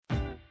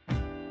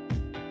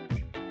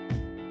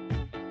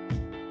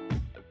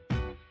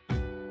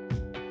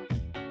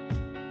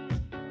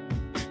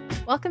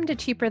Welcome to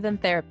Cheaper Than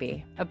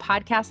Therapy, a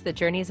podcast that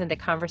journeys into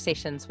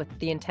conversations with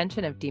the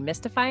intention of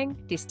demystifying,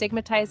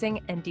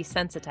 destigmatizing, and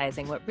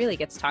desensitizing what really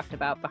gets talked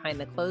about behind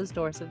the closed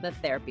doors of the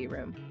therapy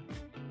room.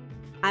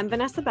 I'm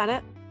Vanessa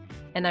Bennett.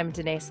 And I'm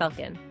Danae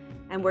Selkin.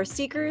 And we're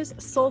seekers,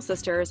 soul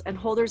sisters, and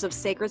holders of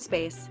sacred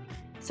space.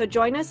 So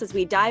join us as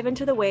we dive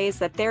into the ways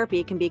that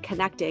therapy can be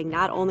connecting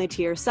not only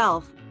to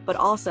yourself, but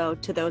also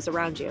to those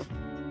around you.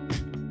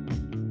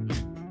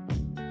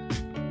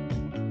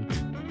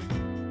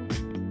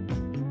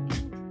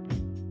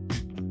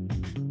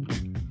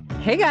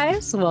 Hey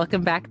guys,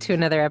 welcome back to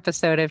another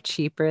episode of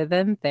Cheaper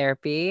Than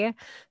Therapy.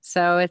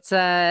 So it's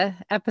a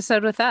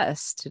episode with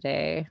us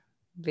today,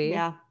 V.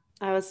 Yeah,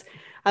 I was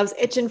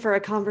itching for a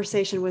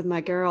conversation with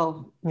my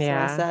girl.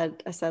 Yeah. So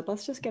I said,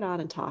 let's just get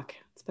on and talk.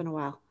 It's been a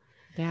while.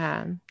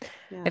 Yeah.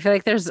 I feel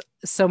like there's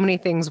so many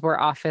things we're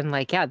often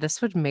like, yeah,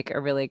 this would make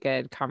a really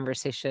good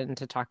conversation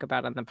to talk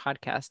about on the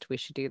podcast. We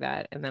should do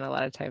that. And then a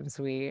lot of times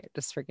we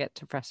just forget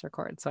to press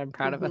record. So I'm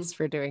proud of us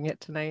for doing it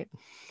tonight.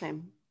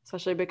 Same.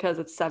 Especially because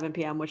it's 7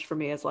 p.m., which for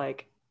me is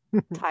like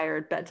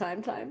tired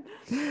bedtime time.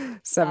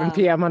 7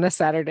 p.m. on a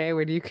Saturday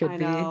when you could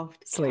be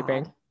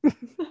sleeping.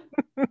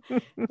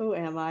 Who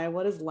am I?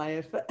 What is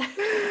life?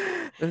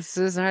 This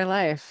is our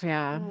life.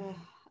 Yeah.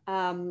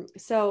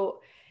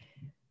 So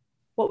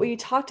what we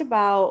talked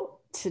about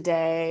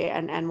today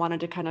and wanted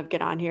to kind of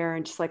get on here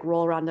and just like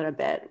roll around it a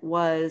bit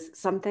was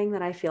something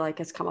that I feel like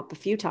has come up a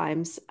few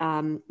times.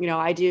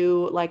 I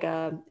do like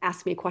a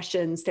ask me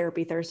questions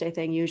therapy Thursday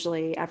thing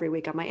usually every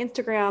week on my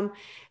Instagram.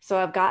 So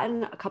I've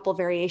gotten a couple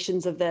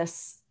variations of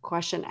this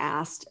question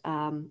asked.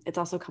 It's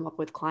also come up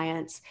with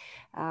clients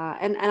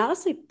and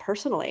honestly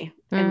personally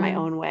in my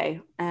own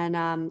way.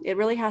 And it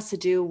really has to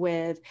do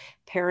with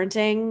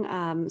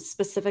parenting,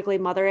 specifically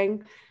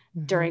mothering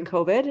during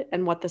COVID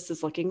and what this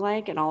is looking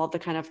like and all of the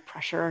kind of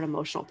pressure and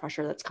emotional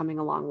pressure that's coming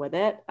along with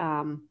it.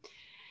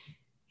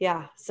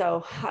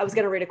 So I was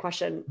going to read a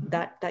question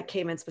that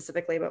came in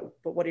specifically,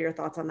 but what are your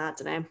thoughts on that,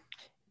 Danae?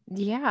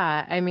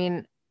 Yeah, I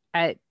mean,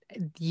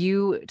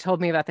 you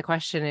told me about the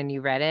question and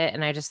you read it,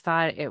 and I just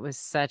thought it was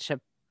such a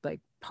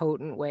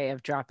potent way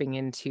of dropping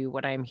into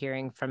what I'm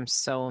hearing from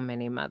so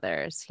many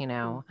mothers,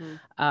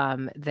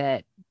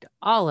 that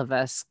all of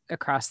us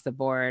across the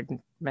board,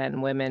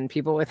 men, women,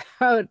 people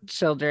without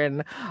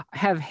children,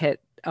 have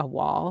hit a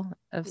wall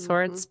of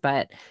sorts,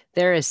 but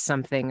there is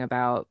something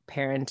about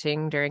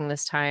parenting during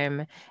this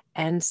time,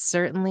 and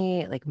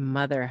certainly like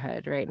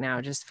motherhood right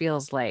now just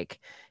feels like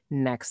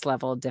next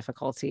level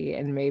difficulty,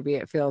 and maybe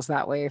it feels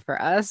that way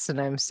for us. And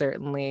I'm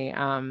certainly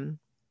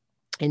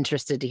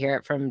interested to hear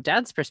it from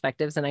dads'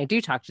 perspectives, and I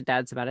do talk to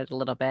dads about it a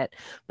little bit,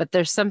 but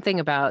there's something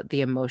about the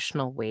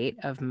emotional weight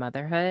of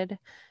motherhood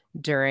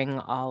during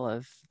all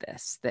of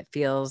this that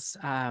feels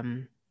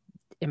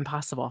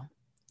impossible.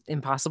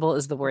 Impossible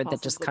is the word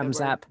that just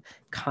comes up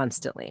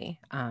constantly,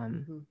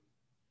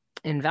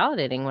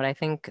 invalidating what I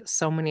think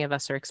so many of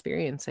us are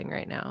experiencing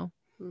right now.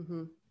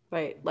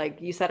 Right.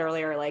 Like you said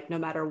earlier, like no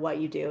matter what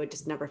you do, it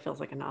just never feels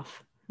like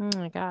enough. Oh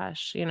my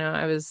gosh.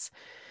 I was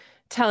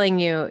telling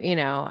you,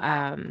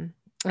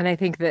 and I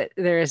think that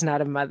there is not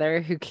a mother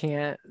who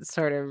can't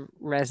sort of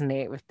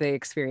resonate with the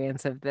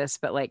experience of this,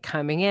 but like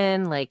coming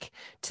in, like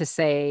to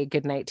say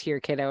goodnight to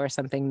your kiddo or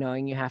something,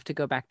 knowing you have to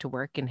go back to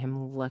work and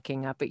him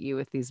looking up at you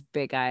with these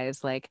big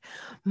eyes, like,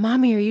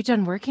 Mommy, are you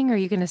done working? Are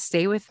you going to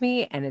stay with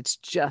me? And it's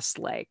just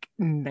like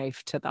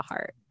knife to the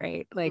heart,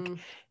 right? Like,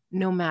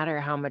 no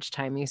matter how much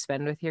time you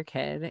spend with your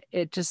kid,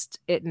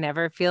 it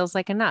never feels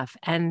like enough.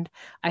 And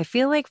I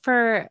feel like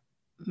for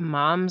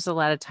moms, a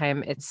lot of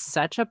time it's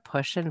such a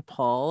push and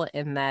pull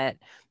in that,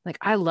 like,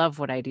 I love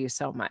what I do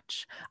so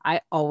much.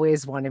 I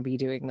always want to be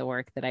doing the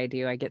work that I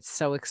do. I get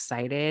so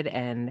excited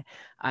and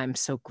I'm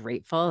so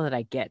grateful that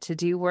I get to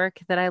do work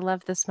that I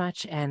love this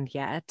much. And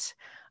yet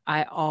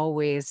I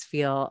always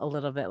feel a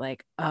little bit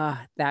like,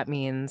 that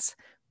means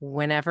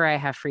whenever I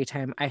have free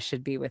time, I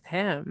should be with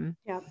him.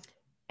 Yeah.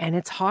 And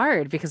it's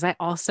hard because I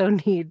also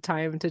need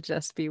time to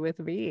just be with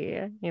me,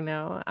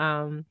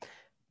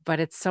 but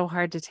it's so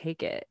hard to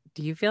take it.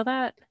 Do you feel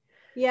that?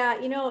 Yeah.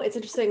 It's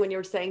interesting when you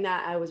were saying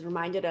that, I was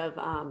reminded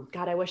of,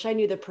 God, I wish I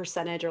knew the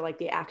percentage or like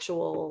the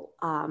actual,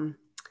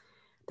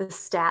 the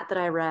stat that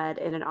I read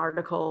in an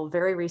article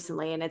very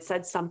recently. And it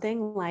said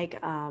something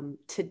like,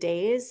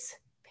 today's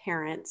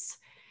parents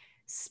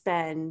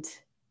spend,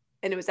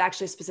 and it was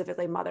actually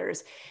specifically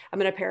mothers. I'm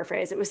going to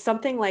paraphrase. It was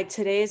something like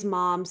today's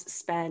moms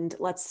spend,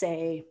 let's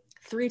say,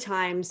 3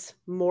 times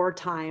more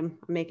time,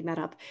 I'm making that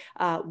up,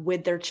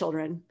 with their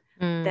children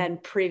than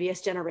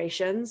previous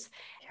generations,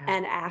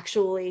 and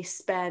actually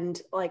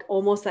spend like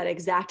almost that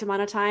exact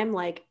amount of time,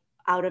 like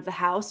out of the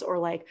house or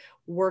like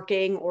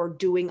working or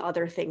doing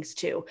other things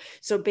too.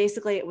 So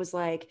basically it was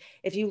like,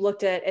 if you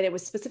looked at, and it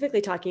was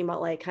specifically talking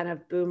about like kind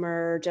of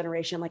boomer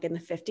generation, like in the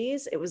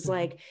 50s, it was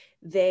like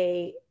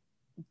they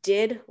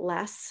did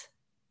less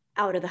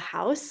out of the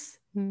house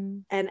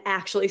and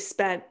actually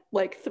spent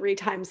like 3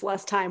 times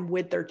less time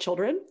with their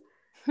children.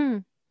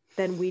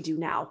 than we do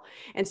now.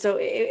 And so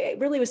it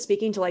really was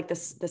speaking to like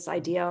this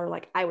idea, or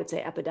like, I would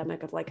say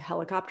epidemic of like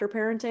helicopter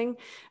parenting,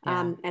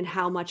 Yeah. and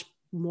how much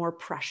more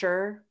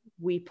pressure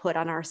we put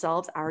on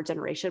ourselves, our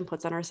generation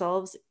puts on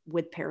ourselves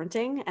with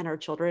parenting and our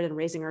children and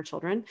raising our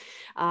children.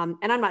 And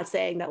I'm not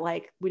saying that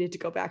like we need to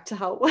go back to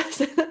how it was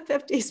in the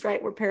 50s,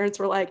 right? Where parents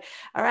were like,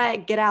 all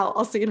right, get out,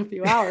 I'll see you in a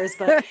few hours.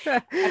 But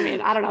I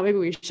mean, I don't know, maybe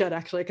we should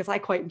actually, because I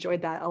quite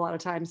enjoyed that a lot of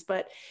times.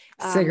 But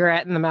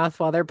Cigarette in the mouth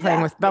while they're playing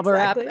yeah, with bubble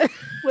wrap.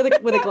 exactly.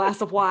 With a glass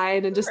of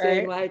wine and just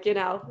being Right.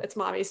 like, it's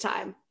mommy's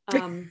time.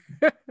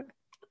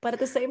 But at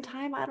the same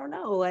time, I don't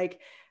know, like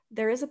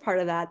there is a part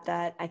of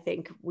that I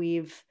think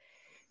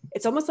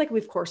it's almost like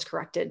we've course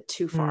corrected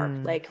too far.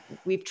 Like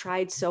we've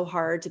tried so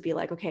hard to be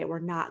like, okay, we're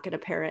not going to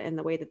parent in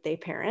the way that they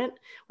parent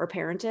or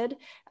parented.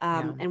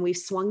 And we've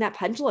swung that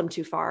pendulum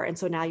too far. And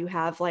so now you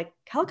have like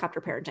helicopter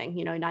parenting,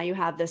 now you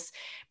have this,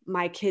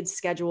 my kid's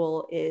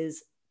schedule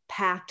is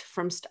packed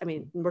from, I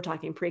mean, we're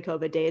talking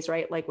pre-COVID days,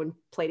 right? Like when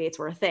play dates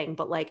were a thing,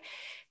 but like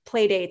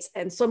play dates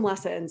and swim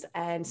lessons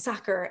and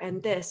soccer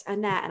and this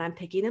and that. And I'm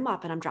picking them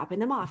up and I'm dropping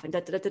them off and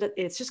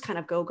it's just kind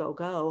of go, go,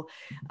 go.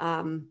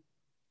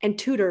 And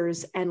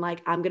tutors, and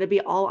like I'm going to be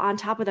all on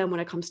top of them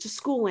when it comes to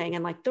schooling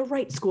and like the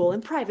right school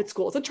and private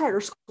schools and charter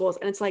schools.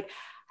 And it's like,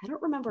 I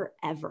don't remember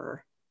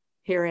ever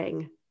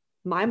hearing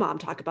my mom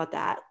talk about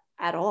that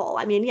at all.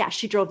 I mean, yeah,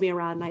 she drove me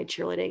around night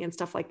cheerleading and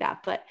stuff like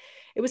that, but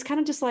it was kind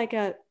of just like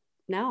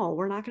no,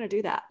 we're not going to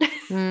do that. I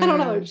don't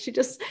know.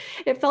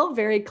 It felt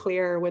very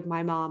clear with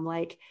my mom,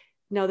 like,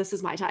 no, this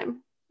is my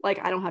time.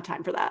 Like, I don't have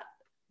time for that.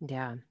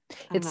 Yeah.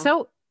 It's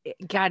so,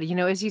 God,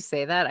 as you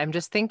say that, I'm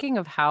just thinking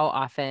of how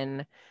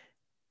often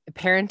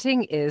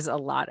parenting is a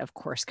lot of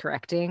course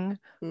correcting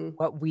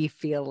what we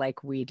feel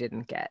like we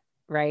didn't get,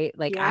 right?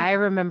 Like I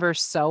remember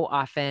so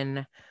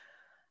often,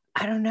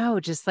 I don't know,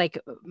 just like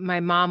my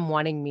mom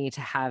wanting me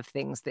to have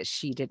things that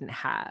she didn't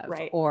have,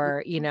 right.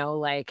 Or,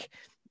 like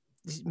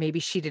maybe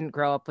she didn't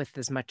grow up with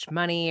as much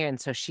money. And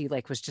so she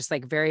like was just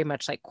like very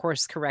much like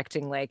course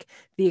correcting, like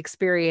the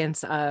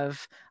experience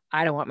of,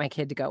 I don't want my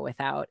kid to go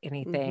without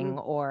anything,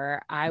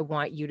 or I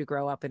want you to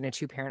grow up in a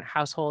 2-parent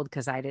household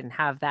because I didn't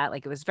have that.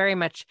 Like it was very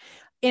much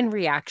in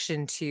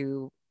reaction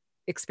to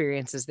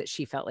experiences that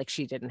she felt like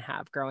she didn't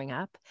have growing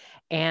up.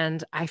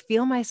 And I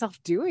feel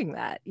myself doing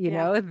that,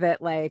 that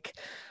like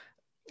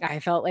I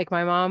felt like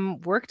my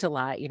mom worked a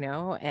lot,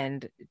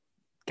 and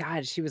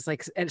God, she was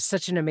like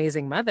such an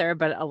amazing mother,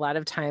 but a lot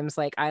of times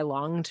like I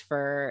longed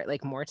for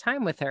like more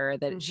time with her,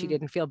 that she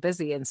didn't feel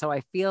busy. And so I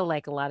feel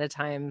like a lot of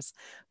times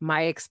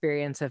my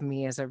experience of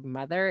me as a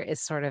mother is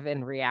sort of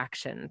in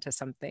reaction to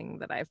something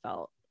that I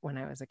felt when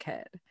I was a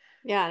kid.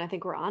 Yeah. And I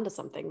think we're onto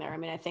something there. I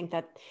mean, I think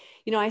that,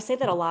 I say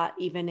that a lot,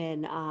 even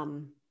in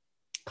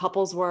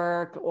couples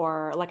work,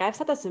 or like I've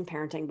said this in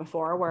parenting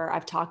before, where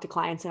I've talked to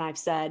clients and I've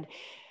said,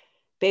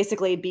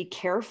 basically be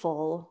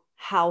careful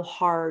how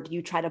hard you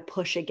try to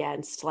push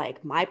against,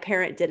 like, my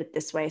parent did it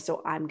this way,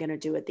 so I'm going to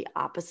do it the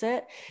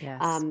opposite.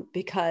 Yes.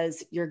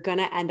 Because you're going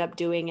to end up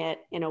doing it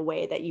in a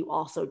way that you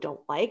also don't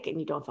like and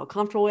you don't feel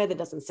comfortable with. It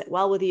doesn't sit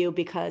well with you,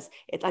 because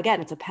it's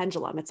a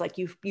pendulum. It's like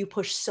you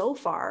push so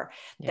far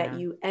that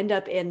you end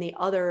up in the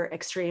other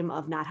extreme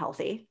of not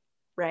healthy.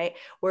 Right.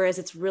 Whereas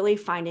it's really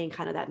finding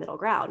kind of that middle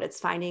ground. It's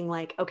finding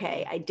like,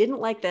 okay, I didn't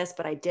like this,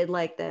 but I did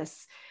like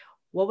this.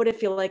 What would it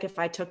feel like if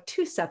I took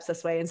 2 steps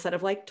this way instead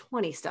of like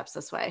 20 steps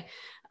this way?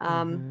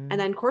 And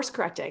then course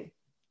correcting,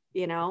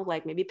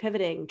 like maybe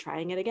pivoting,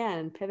 trying it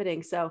again,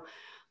 pivoting. So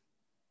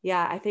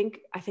yeah, I think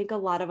a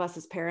lot of us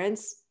as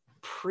parents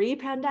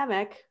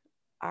pre-pandemic,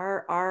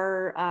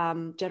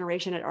 our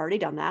generation had already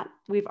done that.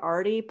 We've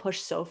already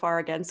pushed so far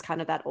against kind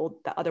of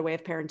the other way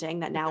of parenting,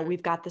 that now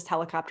we've got this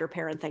helicopter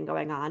parent thing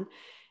going on.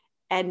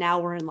 And now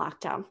we're in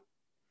lockdown.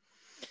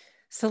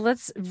 So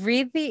let's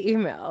read the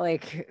email,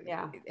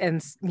 Yeah.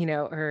 And,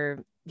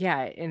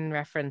 in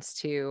reference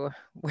to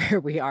where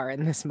we are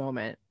in this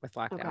moment with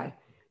lockdown. Okay.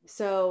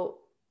 So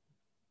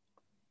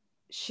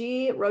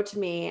she wrote to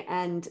me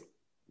and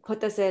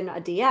put this in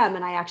a DM,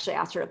 and I actually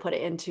asked her to put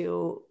it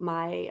into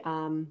my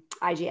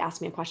IG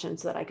Ask Me a Question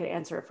so that I could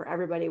answer it for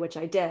everybody, which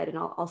I did. And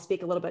I'll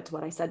speak a little bit to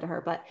what I said to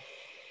her. But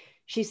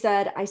she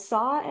said, I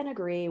saw and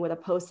agree with a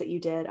post that you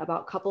did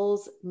about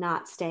couples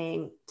not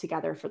staying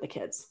together for the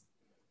kids.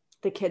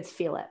 The kids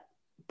feel it,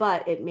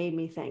 but it made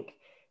me think,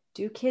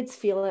 do kids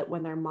feel it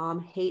when their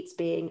mom hates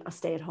being a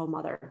stay-at-home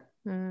mother?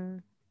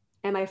 Am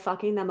I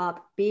fucking them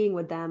up being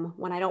with them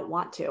when I don't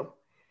want to?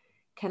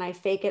 Can I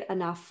fake it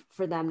enough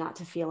for them not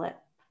to feel it?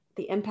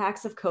 The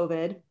impacts of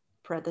COVID,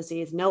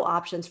 parentheses, no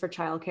options for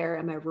childcare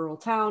in my rural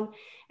town,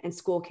 and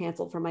school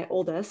canceled for my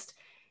oldest,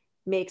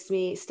 makes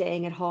me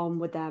staying at home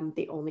with them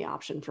the only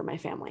option for my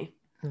family.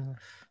 And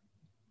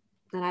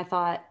I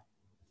thought,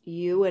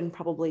 you and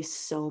probably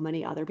so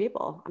many other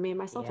people, I mean,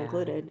 myself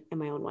included, in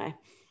my own way.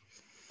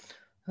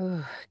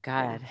 Oh,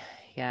 God.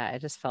 Yeah, I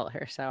just felt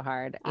her so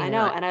hard. I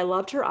know. And I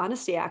loved her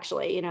honesty,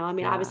 actually. I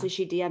mean, obviously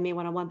she DM'd me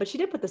one-on-one, but she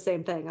did put the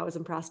same thing. I was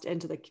impressed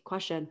into the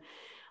question.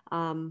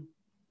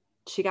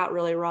 She got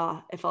really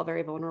raw. It felt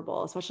very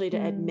vulnerable, especially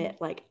to admit,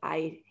 like,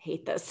 I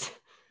hate this.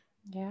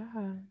 Yeah.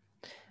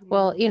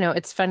 Well,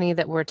 it's funny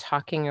that we're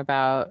talking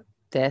about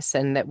this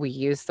and that we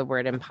use the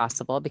word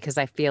impossible, because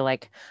I feel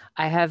like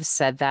I have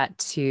said that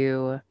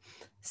to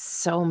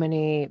so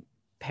many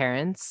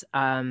parents.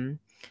 And,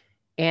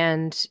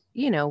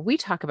 we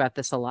talk about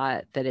this a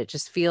lot, that it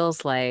just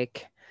feels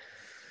like,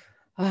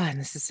 oh, and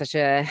this is such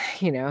a,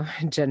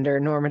 gender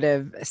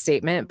normative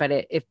statement, but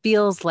it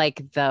feels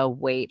like the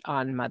weight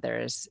on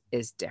mothers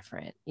is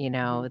different.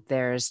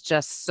 There's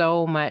just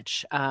so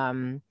much,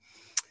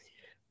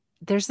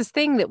 there's this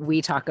thing that we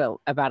talk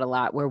about a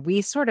lot where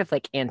we sort of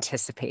like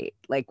anticipate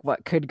like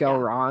what could go Yeah.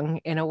 wrong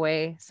in a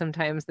way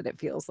sometimes, that it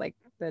feels like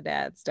the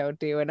dads don't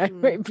do. And I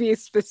Mm. might be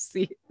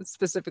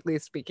specifically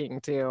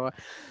speaking to,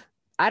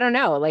 I don't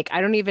know, like,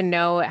 I don't even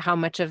know how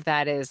much of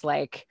that is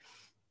like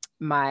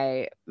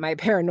my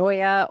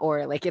paranoia,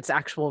 or like it's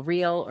actual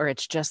real, or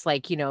it's just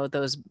like,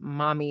 those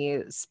mommy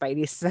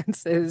spidey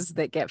senses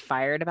that get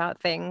fired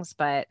about things.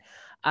 But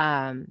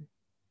um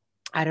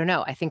I don't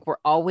know. I think we're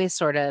always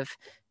sort of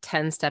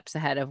 10 steps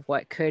ahead of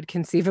what could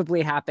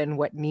conceivably happen,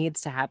 what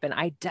needs to happen.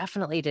 I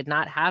definitely did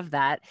not have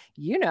that,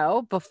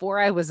 before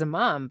I was a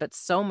mom, but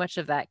so much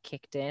of that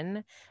kicked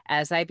in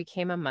as I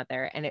became a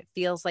mother. And it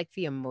feels like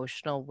the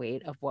emotional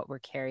weight of what we're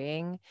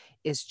carrying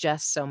is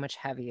just so much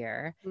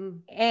heavier. Mm.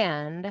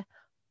 And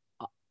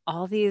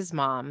all these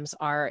moms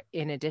are,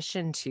 in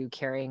addition to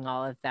carrying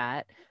all of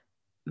that,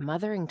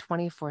 mothering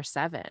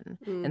 24/7.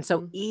 And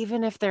so Mm-hmm.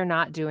 even if they're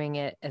not doing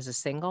it as a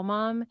single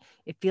mom,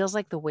 it feels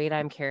like the weight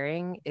I'm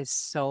carrying is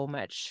so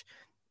much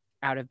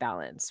out of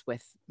balance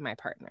with my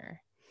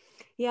partner.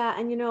 Yeah.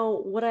 And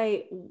what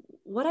I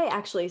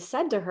actually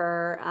said to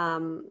her,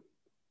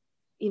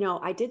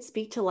 I did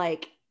speak to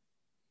like,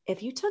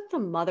 if you took the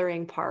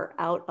mothering part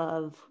out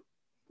of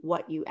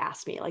what you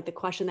asked me, like the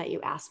question that you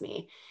asked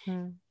me,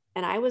 Mm.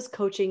 and I was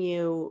coaching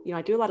you,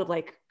 I do a lot of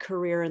like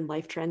career and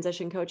life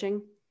transition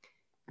coaching.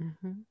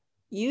 Mm-hmm.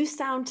 You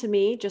sound to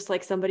me just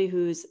like somebody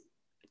who's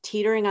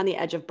teetering on the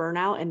edge of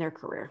burnout in their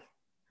career.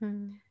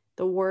 Mm.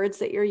 The words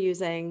that you're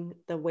using,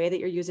 the way that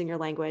you're using your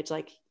language,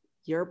 like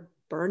you're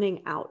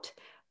burning out.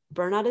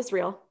 Burnout is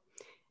real.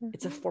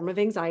 It's a Mm-hmm. form of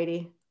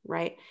anxiety,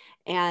 right?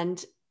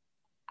 And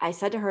I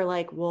said to her,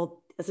 like,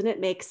 well, doesn't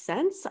it make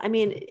sense? I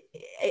mean,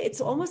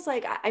 it's almost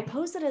like I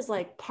pose it as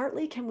like,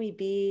 partly can we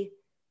be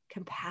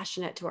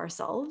compassionate to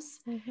ourselves?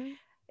 Mm-hmm.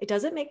 It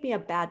doesn't make me a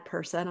bad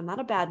person. I'm not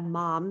a bad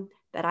mom,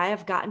 that I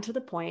have gotten to the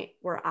point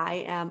where I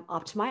am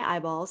up to my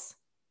eyeballs.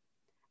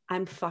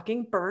 I'm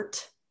fucking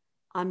burnt.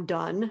 I'm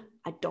done.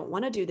 I don't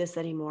want to do this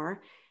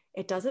anymore.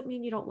 It doesn't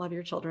mean you don't love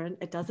your children.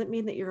 It doesn't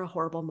mean that you're a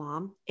horrible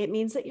mom. It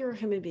means that you're a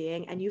human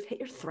being and you've hit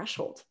your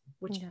threshold,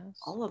 which Yes.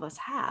 all of us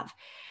have,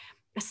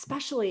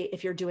 especially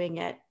if you're doing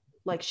it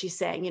like she's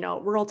saying,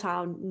 rural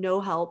town, no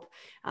help,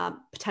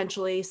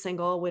 potentially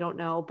single, we don't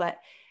know. But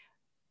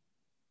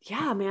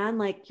yeah, man,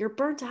 like you're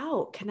burnt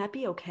out. Can that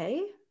be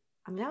okay?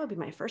 I mean, that would be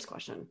my first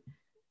question.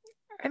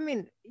 I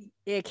mean,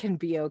 it can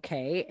be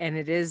okay. And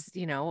it is,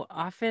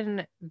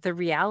 often the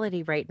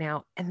reality right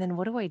now. And then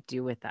what do I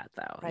do with that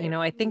though? Right.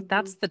 I think Mm-hmm.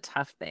 that's the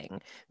tough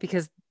thing,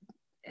 because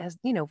as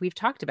we've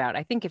talked about,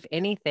 I think if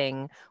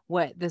anything,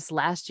 what this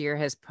last year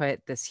has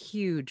put this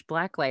huge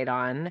black light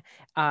on,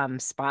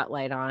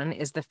 spotlight on,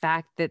 is the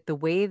fact that the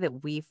way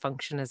that we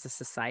function as a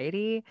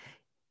society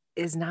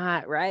is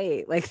not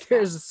right. Like, Yeah.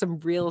 there's some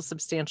real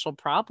substantial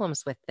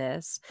problems with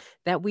this,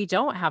 that we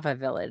don't have a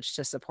village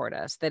to support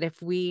us, that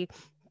if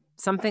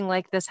something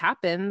like this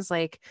happens,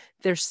 like,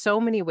 there's so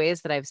many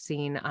ways that I've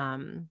seen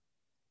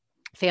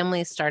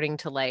families starting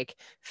to like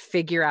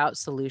figure out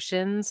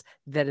solutions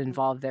that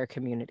involve their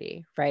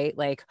community, right?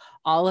 Like,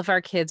 all of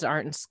our kids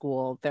aren't in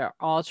school. They're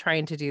all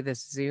trying to do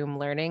this Zoom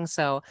learning.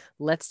 So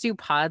let's do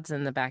pods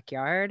in the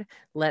backyard.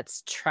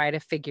 Let's try to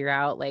figure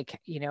out,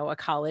 like, a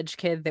college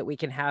kid that we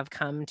can have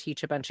come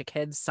teach a bunch of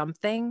kids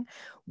something,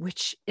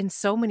 which in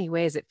so many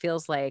ways, it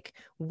feels like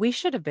we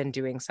should have been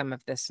doing some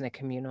of this in a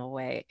communal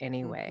way Mm-hmm.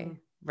 anyway.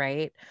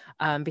 Right.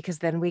 Because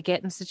then we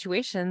get in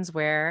situations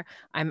where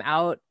I'm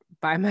out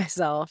by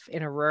myself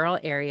in a rural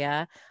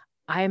area.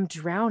 I'm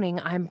drowning.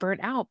 I'm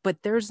burnt out,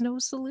 but there's no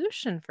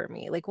solution for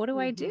me. Like, what do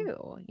I Mm-hmm.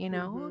 do?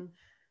 Mm-hmm.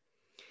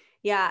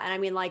 Yeah. And I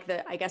mean, like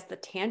I guess the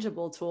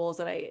tangible tools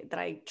that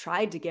I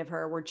tried to give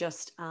her were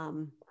just,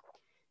 I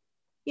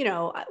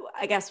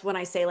guess when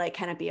I say like,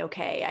 can it be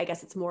okay? I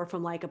guess it's more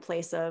from like a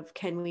place of,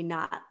 can we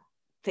not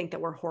think that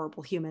we're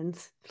horrible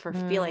humans for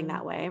feeling Mm,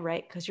 that way?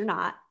 Right. Cause you're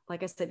not,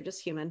 like I said, you're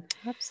just human. And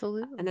that's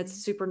absolutely.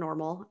 super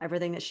normal.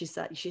 Everything that she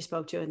said, she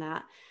spoke to in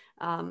that,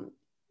 um,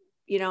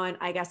 and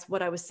I guess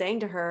what I was saying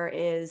to her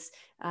is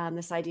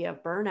this idea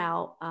of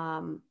burnout,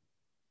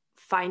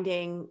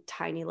 finding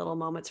tiny little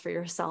moments for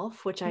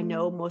yourself, which I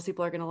know Mm. most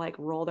people are going to like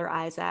roll their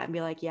eyes at and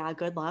be like, yeah,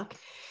 good luck.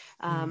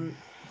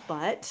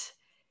 But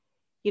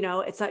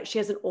it's like she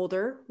has an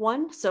older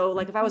one. So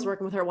like if I was Mhm.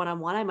 working with her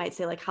one-on-one, I might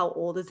say like, how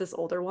old is this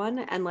older one?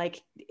 And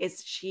like,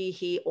 is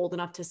he old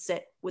enough to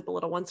sit with the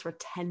little ones for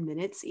 10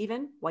 minutes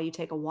even while you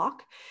take a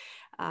walk?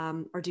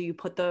 Or do you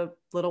put the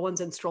little ones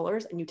in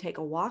strollers and you take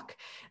a walk?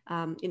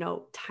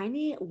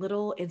 Tiny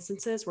little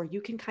instances where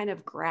you can kind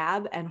of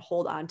grab and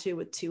hold onto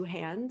with two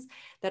hands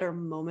that are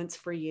moments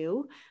for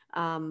you,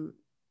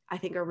 I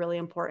think are really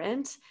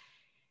important.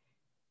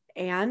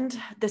 And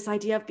this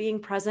idea of being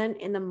present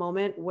in the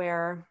moment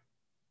where,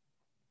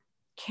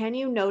 can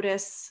you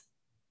notice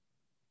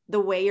the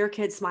way your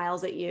kid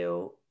smiles at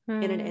you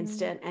in an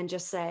instant and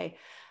just say,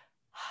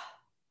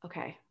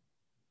 okay,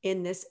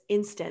 in this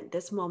instant,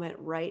 this moment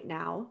right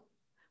now,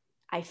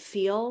 I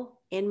feel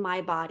in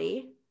my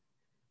body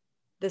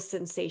the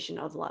sensation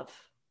of love.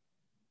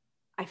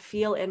 I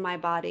feel in my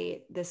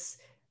body this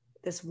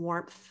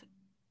warmth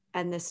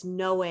and this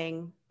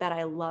knowing that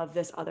I love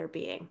this other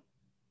being.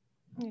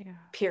 Yeah.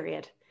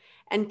 Period.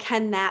 And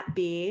can that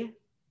be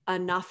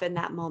enough in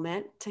that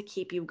moment to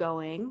keep you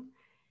going?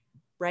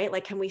 Right?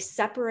 Like, can we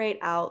separate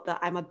out the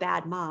I'm a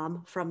bad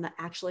mom from the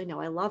actually, no,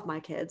 I love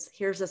my kids.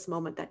 Here's this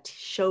moment that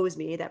shows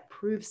me, that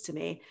proves to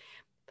me,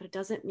 but it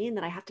doesn't mean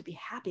that I have to be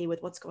happy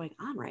with what's going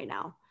on right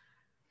now.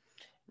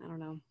 I don't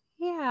know.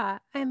 Yeah,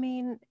 I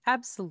mean,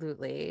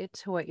 absolutely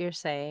to what you're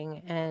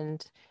saying.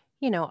 And,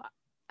 you know,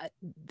 a,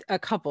 a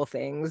couple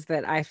things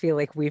that I feel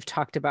like we've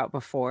talked about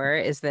before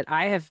is that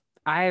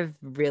I've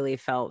really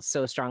felt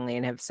so strongly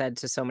and have said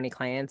to so many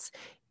clients,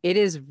 it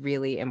is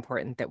really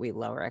important that we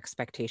lower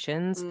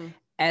expectations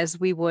as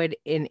we would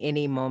in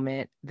any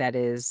moment that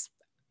is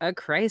a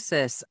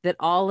crisis, that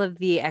all of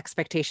the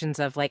expectations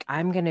of like,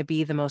 I'm going to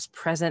be the most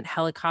present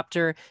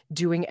helicopter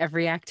doing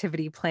every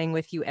activity, playing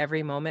with you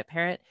every moment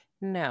parent.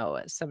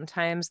 No,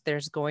 sometimes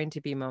there's going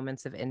to be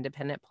moments of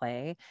independent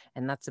play,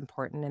 and that's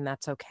important and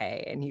that's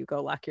okay. And you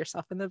go lock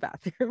yourself in the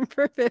bathroom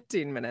for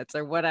 15 minutes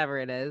or whatever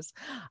it is.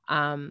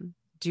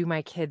 Do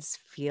my kids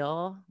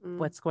feel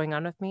what's going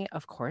on with me?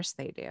 Of course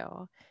they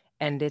do.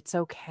 And it's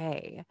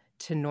okay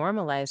to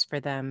normalize for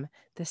them.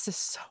 This is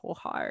so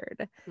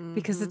hard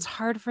because it's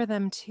hard for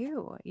them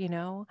too.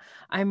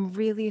 I'm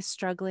really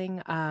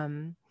struggling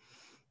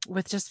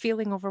with just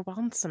feeling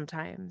overwhelmed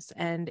sometimes.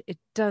 And it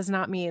does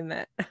not mean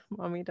that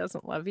mommy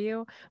doesn't love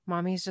you.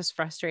 Mommy's just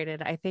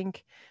frustrated. I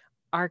think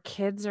our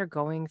kids are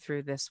going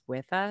through this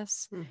with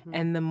us.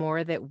 And the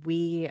more that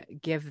we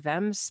give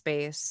them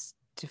space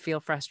to feel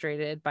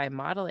frustrated by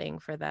modeling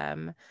for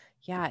them,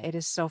 yeah, it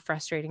is so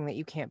frustrating that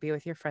you can't be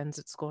with your friends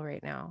at school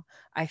right now.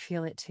 I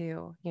feel it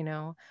too.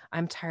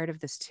 I'm tired of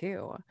this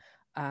too.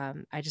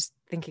 I just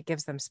think it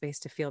gives them space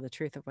to feel the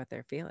truth of what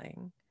they're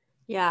feeling.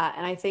 Yeah.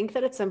 And I think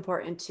that it's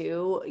important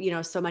too,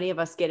 so many of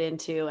us get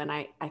into, and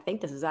I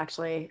think this is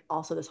actually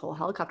also this whole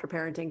helicopter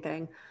parenting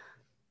thing.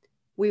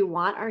 We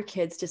want our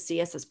kids to see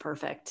us as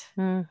perfect.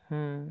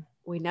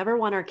 We never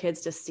want our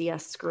kids to see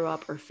us screw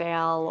up or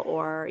fail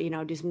or,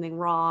 do something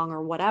wrong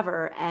or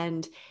whatever.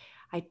 And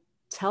I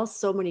tell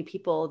so many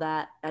people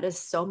that is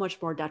so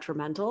much more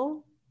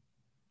detrimental.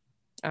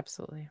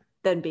 Absolutely.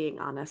 Than being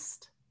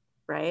honest.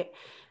 Right.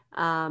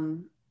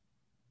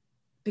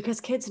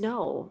 Because kids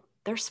know,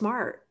 they're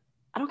smart.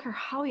 I don't care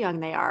how young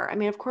they are. I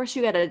mean, of course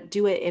you got to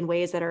do it in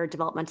ways that are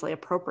developmentally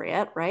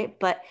appropriate. Right.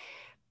 But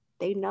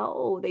they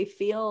know, they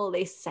feel,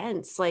 they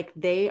sense, like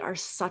they are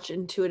such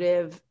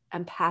intuitive,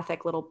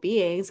 empathic little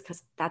beings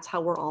because that's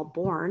how we're all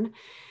born.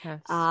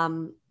 Yes.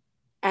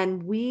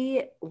 And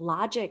we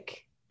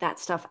logic that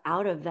stuff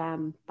out of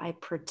them by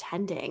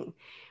pretending.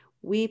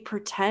 We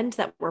pretend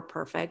that we're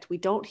perfect. We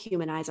don't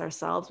humanize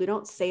ourselves. We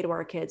don't say to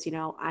our kids,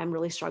 I'm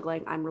really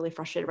struggling. I'm really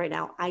frustrated right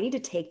now. I need to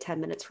take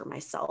 10 minutes for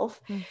myself.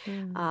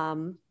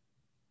 And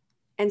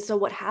so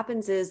what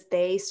happens is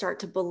they start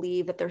to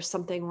believe that there's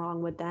something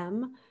wrong with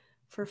them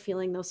for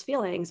feeling those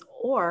feelings,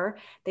 or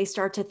they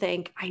start to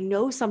think, I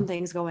know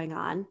something's going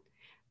on,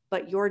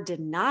 but you're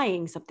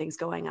denying something's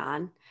going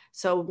on.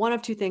 So one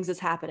of two things is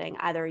happening.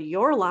 Either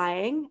you're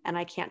lying and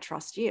I can't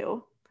trust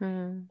you,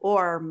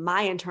 or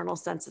my internal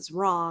sense is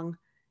wrong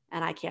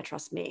and I can't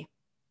trust me.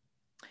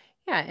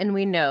 Yeah. And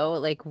we know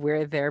like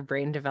where their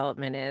brain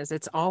development is.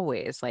 It's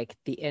always like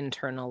the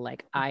internal,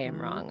 like, I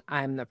am wrong.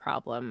 I'm the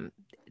problem.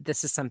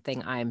 This is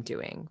something I'm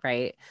doing.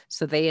 Right.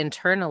 So they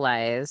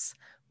internalize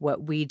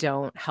what we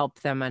don't help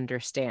them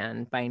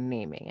understand by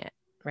naming it.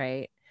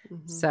 Right.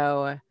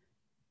 So,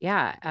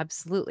 yeah,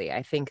 absolutely.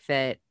 I think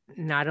that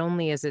not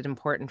only is it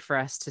important for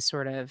us to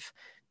sort of,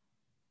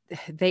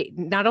 they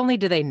not only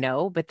do they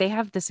know, but they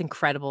have this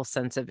incredible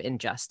sense of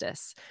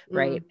injustice.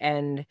 Right.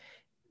 And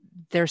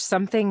there's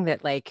something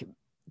that like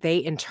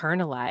they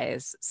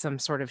internalize some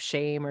sort of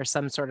shame or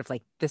some sort of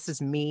like, this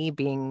is me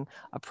being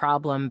a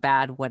problem,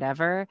 bad,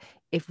 whatever.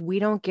 If we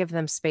don't give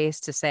them space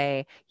to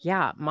say,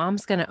 yeah,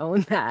 mom's going to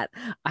own that.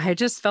 I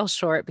just fell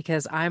short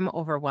because I'm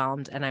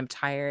overwhelmed and I'm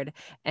tired.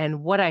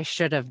 And what I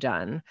should have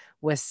done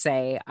was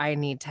say, I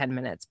need 10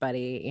 minutes,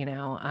 buddy.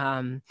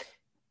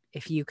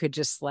 If you could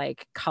just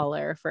like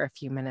color for a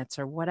few minutes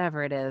or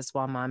whatever it is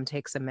while mom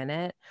takes a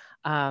minute,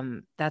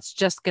 that's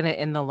just going to,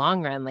 in the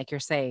long run, like you're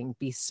saying,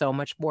 be so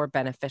much more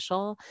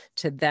beneficial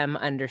to them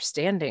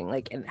understanding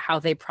like and how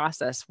they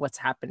process what's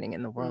happening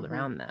in the world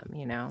around them,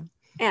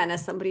 And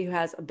as somebody who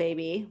has a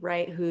baby,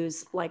 right,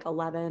 who's like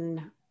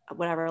 11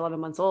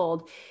 months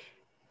old,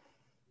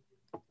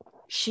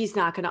 she's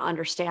not going to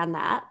understand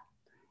that.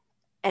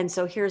 And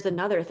so here's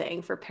another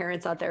thing for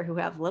parents out there who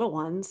have little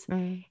ones.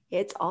 Mm.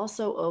 It's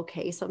also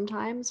okay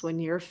sometimes when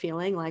you're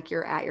feeling like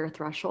you're at your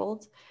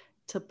threshold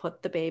to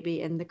put the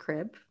baby in the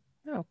crib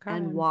Oh,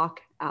 and God.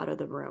 walk out of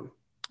the room.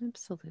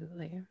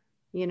 Absolutely.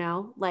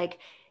 Like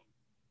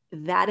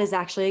that is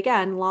actually,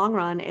 again, long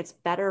run, it's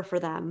better for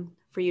them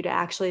for you to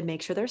actually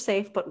make sure they're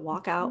safe, but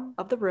walk out Mhm.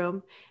 of the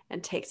room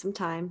and take some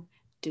time,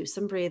 do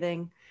some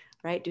breathing,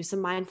 right? Do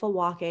some mindful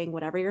walking,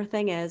 whatever your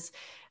thing is.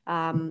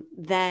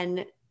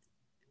 Then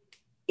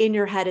in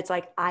your head, it's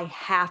like, I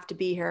have to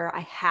be here.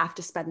 I have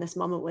to spend this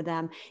moment with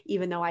them,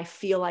 even though I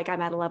feel like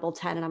I'm at a level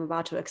 10 and I'm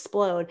about to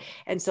explode.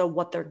 And so,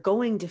 what they're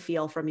going to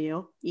feel from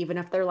you, even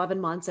if they're 11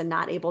 months and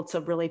not able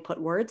to really put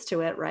words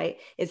to it, right,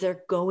 is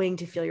they're going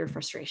to feel your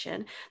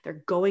frustration.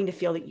 They're going to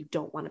feel that you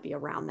don't want to be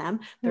around them.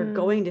 They're Mm.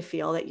 going to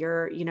feel that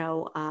you're,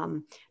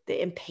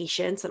 the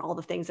impatience and all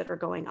the things that are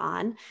going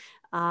on.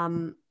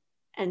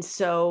 And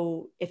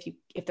so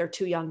if they're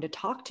too young to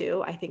talk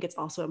to, I think it's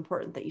also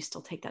important that you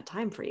still take that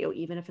time for you,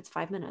 even if it's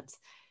 5 minutes.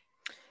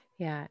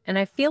 Yeah. And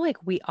I feel like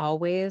we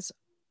always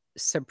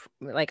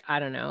like, I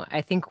don't know,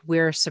 I think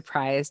we're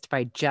surprised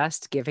by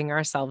just giving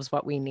ourselves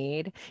what we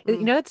need. You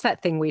Mm, know, it's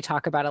that thing we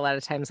talk about a lot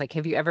of times. Like,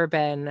 have you ever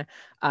been,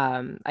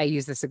 I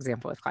use this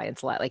example with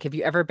clients a lot. Like, have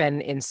you ever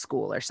been in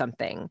school or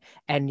something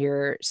and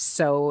you're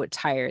so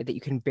tired that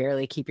you can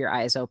barely keep your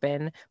eyes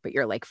open, but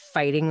you're like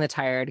fighting the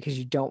tired because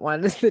you don't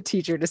want the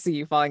teacher to see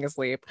you falling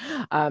asleep.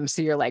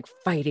 So you're like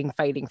fighting,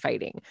 fighting,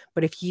 fighting.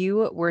 But if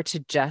you were to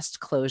just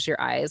close your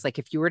eyes, like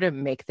if you were to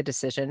make the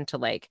decision to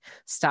like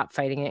stop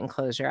fighting it and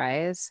close your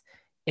eyes,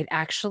 it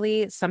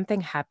actually, something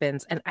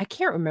happens. And I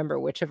can't remember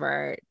which of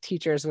our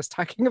teachers was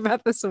talking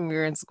about this when we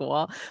were in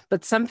school,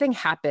 but something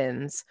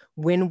happens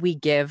when we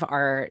give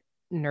our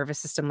nervous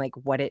system like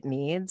what it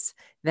needs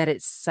that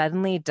it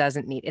suddenly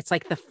doesn't need. It's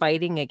like the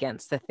fighting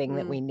against the thing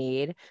that mm, we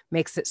need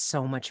makes it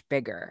so much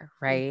bigger,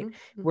 right?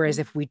 mhm, Whereas mhm,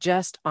 if we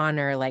just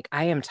honor, like,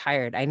 I am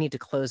tired, I need to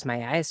close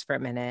my eyes for a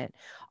minute,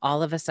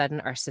 all of a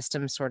sudden our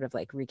system sort of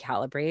like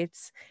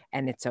recalibrates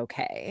and it's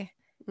okay.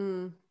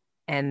 mm,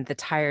 And the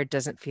tired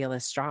doesn't feel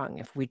as strong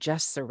if we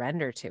just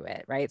surrender to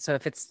it, right? So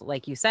if it's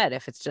like you said,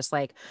 if it's just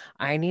like,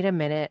 I need a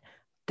minute,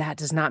 that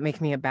does not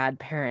make me a bad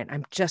parent.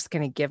 I'm just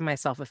going to give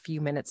myself a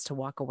few minutes to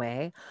walk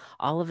away.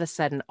 All of a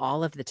sudden,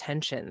 all of the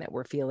tension that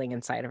we're feeling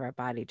inside of our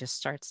body just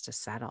starts to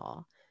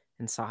settle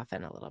and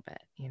soften a little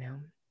bit, you know?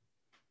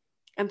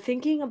 I'm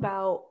thinking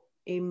about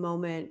a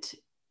moment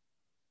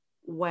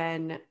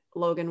when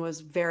Logan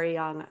was very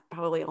young,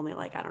 probably only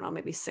like, I don't know,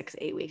 maybe 6,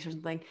 8 weeks or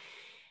something.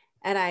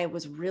 And I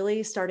was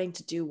really starting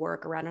to do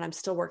work around, and I'm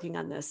still working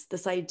on this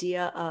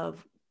idea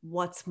of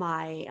what's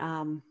my,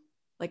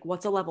 like,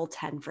 what's a level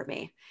 10 for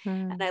me.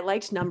 And Mm, I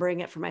liked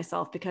numbering it for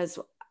myself because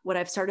what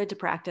I've started to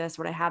practice,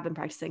 what I have been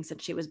practicing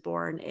since she was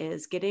born,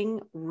 is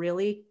getting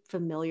really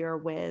familiar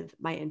with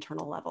my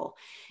internal level.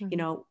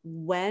 mhm,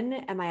 When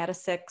am I at a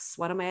 6?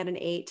 When am I at an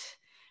 8?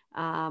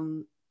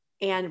 Um,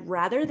 and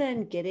rather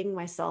than getting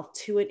myself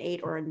to an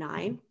 8 or a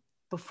 9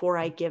 before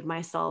I give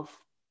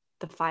myself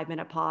the 5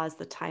 minute pause,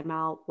 the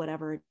timeout,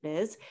 whatever it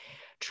is,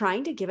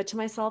 trying to give it to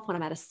myself when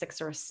I'm at a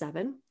 6 or a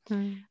 7.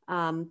 mm,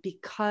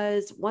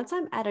 Because once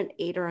I'm at an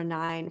 8 or a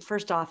 9,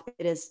 first off,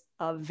 it is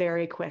a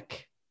very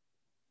quick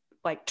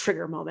like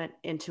trigger moment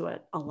into an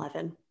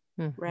 11,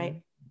 right?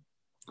 mhm.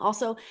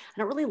 Also, I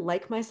don't really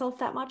like myself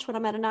that much when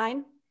I'm at a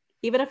 9.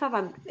 Even if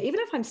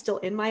I'm still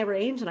in my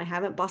range and I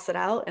haven't busted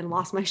out and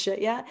lost my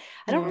shit yet,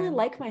 I don't really Yeah.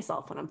 like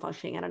myself when I'm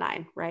functioning at a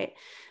 9, right?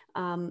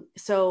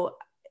 So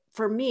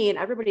for me, and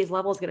everybody's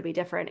level is going to be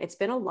different. It's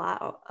been a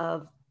lot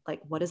of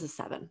like, what is a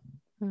 7?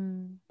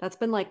 Mm, That's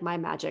been like my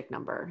magic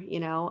number.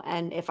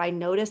 And if I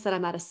notice that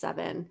I'm at a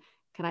 7,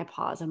 can I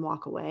pause and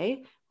walk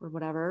away or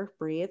whatever,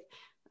 breathe,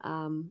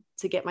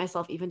 to get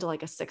myself even to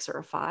like a 6 or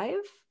a 5?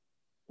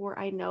 Or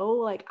I know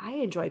like I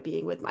enjoy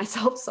being with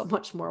myself so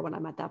much more when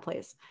I'm at that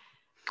place.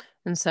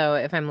 And so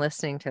if I'm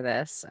listening to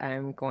this,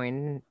 I'm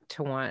going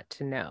to want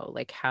to know,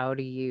 like, how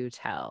do you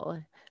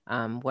tell?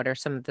 What are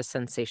some of the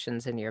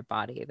sensations in your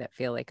body that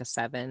feel like a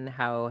 7?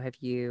 How have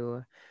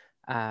you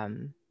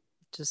um,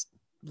 just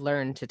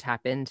learned to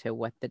tap into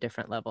what the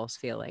different levels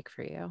feel like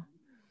for you?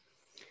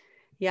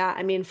 Yeah.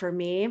 I mean, for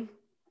me,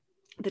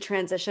 the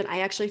transition,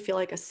 I actually feel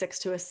like a 6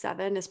 to a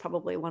 7 is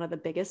probably one of the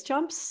biggest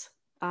jumps.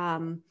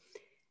 Um,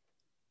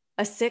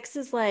 a 6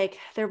 is like,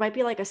 there might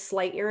be like a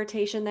slight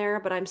irritation there,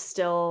 but I'm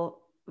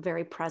still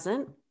very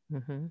present.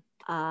 Hmm.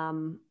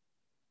 Um,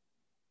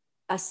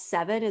 a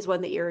 7 is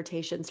when the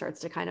irritation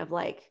starts to kind of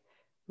like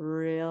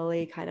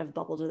really kind of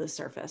bubble to the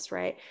surface,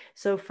 right?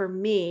 So for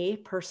me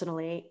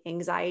personally,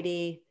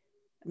 anxiety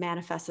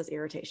manifests as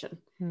irritation.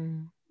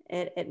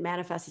 It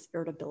manifests as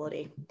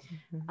irritability.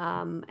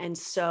 Mm-hmm. And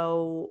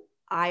so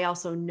I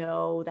also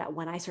know that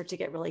when I start to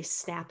get really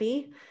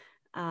snappy,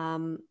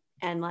 um,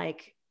 and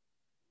like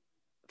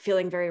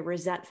feeling very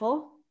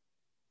resentful,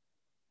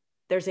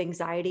 there's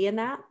anxiety in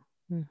that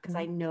because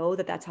Hmm. I know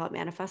that that's how it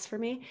manifests for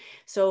me.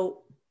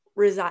 So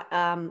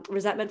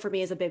Resentment for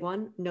me is a big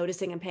one.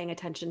 Noticing and paying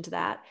attention to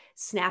that.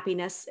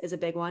 Snappiness is a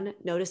big one.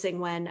 Noticing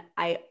when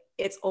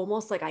it's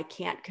almost like I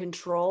can't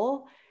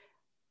control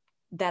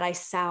that I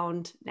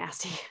sound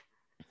nasty.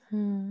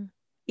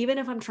 Even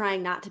if I'm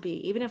trying not to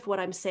be, even if what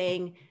I'm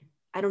saying,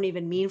 I don't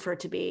even mean for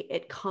it to be,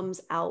 it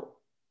comes out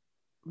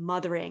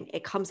mothering,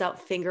 it comes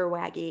out finger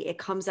waggy, it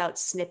comes out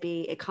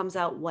snippy, it comes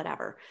out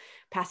whatever,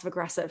 passive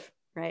aggressive,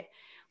 right?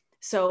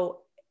 So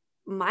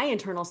my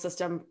internal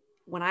system,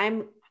 when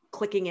I'm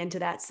clicking into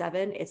that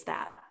 7, it's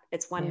that.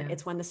 It's when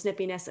the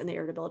snippiness and the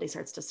irritability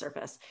starts to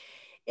surface.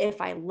 If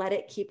I let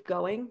it keep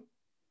going,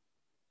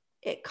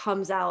 it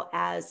comes out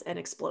as an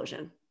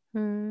explosion.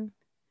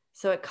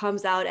 So it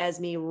comes out as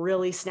me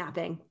really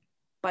snapping,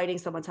 biting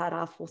someone's head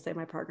off. We'll say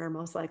my partner,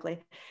 most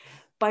likely,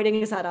 biting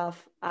his head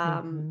off.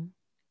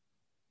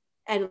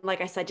 And like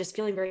I said, just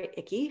feeling very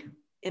icky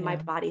in my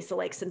body. So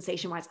like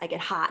sensation wise, I get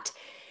hot,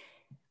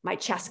 my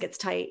chest gets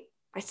tight,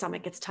 my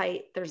stomach gets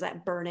tight. There's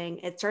that burning.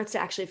 It starts to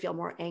actually feel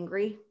more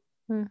angry.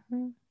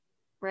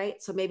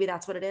 Right. So maybe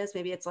that's what it is.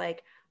 Maybe it's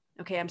like,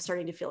 okay, I'm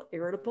starting to feel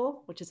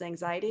irritable, which is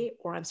anxiety,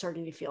 or I'm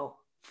starting to feel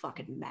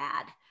fucking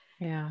mad.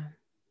 Yeah.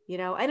 You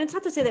know, and it's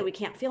not to say that we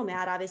can't feel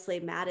mad. Obviously,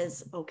 mad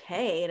is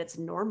okay and it's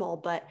normal,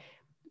 but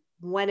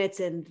when it's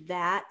in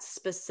that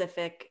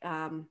specific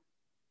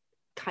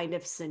kind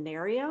of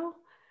scenario,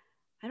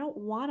 I don't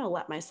want to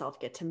let myself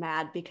get to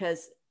mad,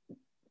 because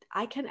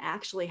I can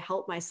actually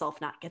help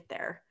myself not get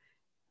there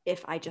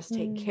if I just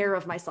take care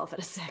of myself at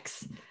a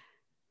 6.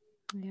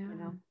 Yeah. You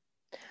know?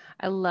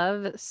 I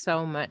love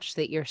so much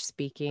that you're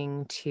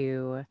speaking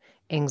to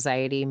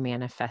anxiety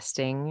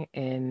manifesting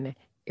in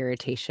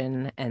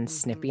irritation and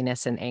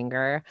snippiness and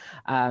anger.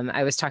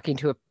 I was talking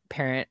to a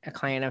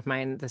client of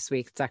mine this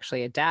week. It's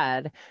actually a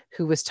dad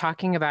who was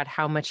talking about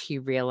how much he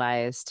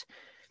realized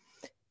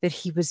that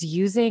he was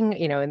using,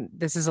 and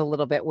this is a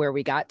little bit where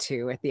we got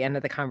to at the end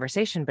of the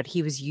conversation, but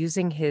he was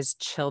using his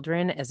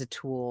children as a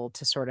tool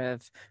to sort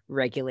of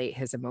regulate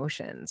his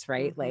emotions,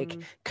 right? Like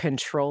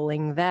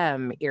controlling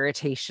them,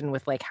 irritation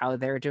with like how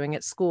they're doing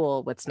at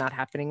school, what's not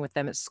happening with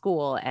them at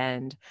school.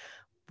 And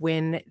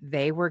when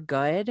they were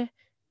good,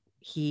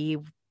 he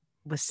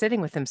was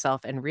sitting with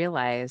himself and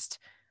realized,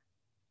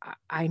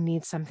 I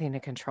need something to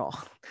control.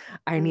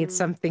 I need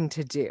something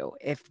to do.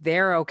 If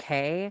they're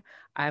okay,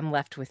 I'm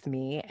left with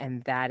me.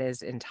 And that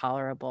is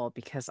intolerable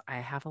because I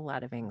have a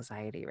lot of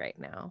anxiety right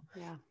now.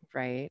 Yeah.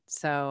 Right.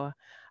 So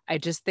I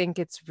just think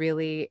it's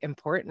really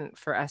important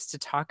for us to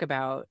talk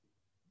about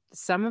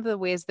some of the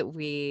ways that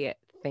we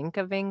think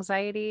of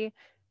anxiety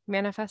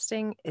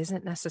manifesting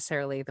isn't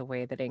necessarily the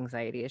way that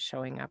anxiety is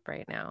showing up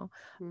right now.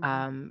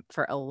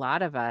 For a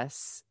lot of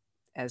us,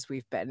 as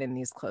we've been in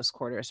these close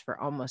quarters for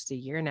almost a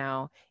year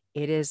now,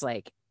 it is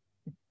like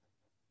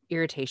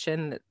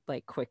irritation that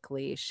like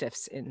quickly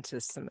shifts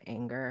into some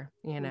anger,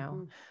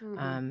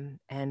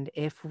 and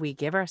if we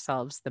give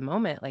ourselves the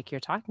moment, like you're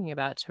talking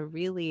about, to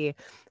really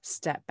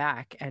step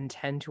back and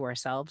tend to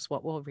ourselves,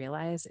 what we'll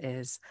realize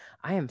is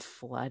I am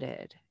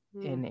flooded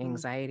in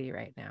anxiety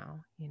right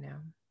now,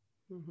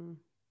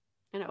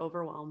 And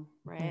overwhelm,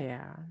 right?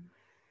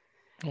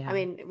 Yeah. I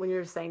mean, when you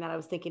were saying that, I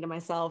was thinking to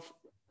myself,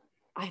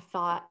 I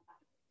thought,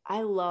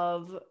 I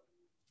love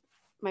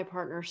my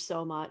partner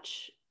so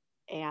much,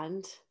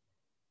 and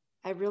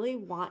I really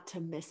want to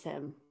miss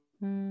him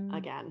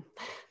again.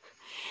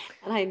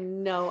 And I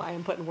know I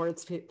am putting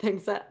words to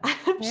things that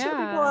I'm sure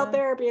people out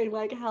there are being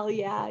like, hell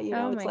yeah.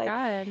 It's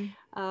like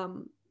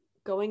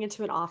going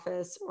into an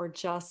office or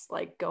just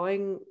like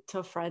going to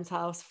a friend's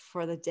house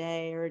for the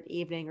day or an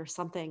evening or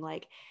something.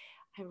 Like,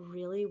 I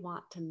really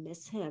want to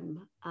miss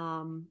him.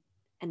 And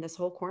this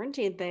whole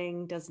quarantine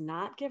thing does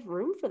not give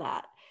room for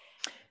that.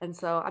 And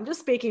so I'm just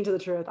speaking to the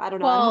truth. I don't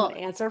know. I don't have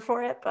an answer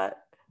for it, but.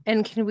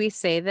 And can we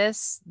say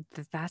this,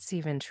 that's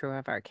even true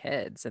of our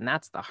kids, and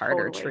that's the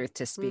harder truth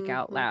to speak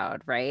out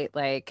loud, right?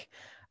 Like,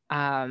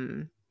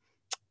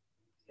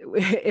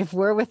 if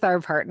we're with our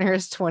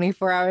partners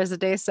 24 hours a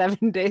day,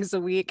 7 days a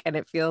week, and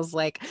it feels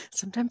like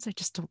sometimes I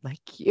just don't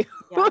like you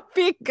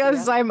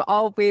because I'm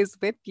always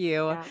with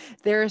you,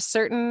 there are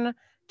certain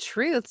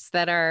truths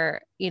that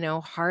are,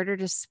 harder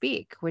to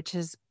speak, which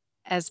is,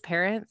 as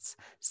parents,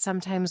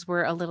 sometimes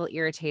we're a little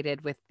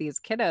irritated with these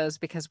kiddos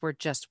because we're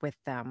just with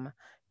them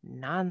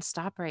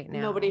nonstop right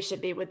now. Nobody should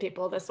be with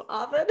people this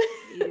often.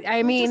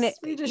 I mean,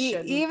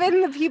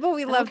 even the people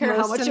we love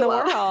most in the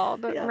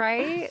world,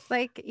 right?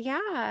 Like,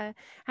 and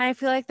I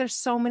feel like there's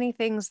so many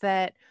things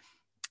that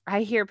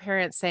I hear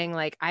parents saying,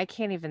 like, I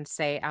can't even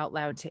say out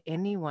loud to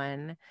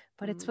anyone,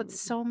 but it's what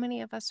so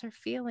many of us are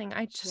feeling.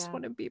 I just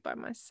want to be by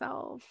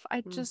myself.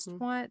 I just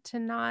want to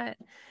not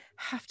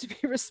have to be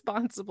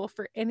responsible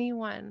for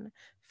anyone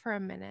for a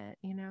minute,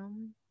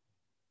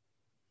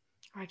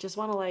 I just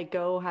want to like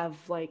go have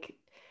like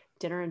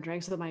dinner and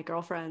drinks with my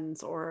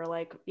girlfriends, or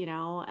like,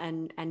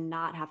 and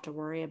not have to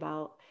worry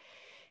about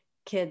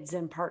kids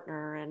and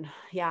partner. And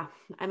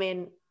I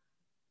mean,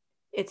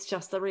 it's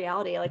just the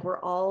reality. Like, we're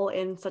all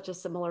in such a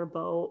similar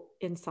boat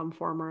in some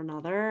form or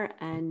another.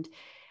 And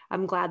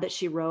I'm glad that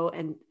she wrote,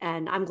 and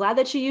I'm glad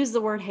that she used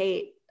the word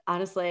hate.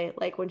 honestly,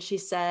 like when she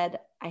said,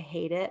 I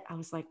hate it, I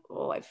was like,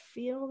 oh, I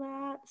feel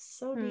that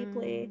so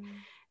deeply. Mm.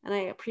 And I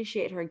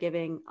appreciate her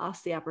giving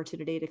us the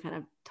opportunity to kind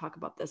of talk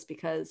about this,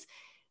 because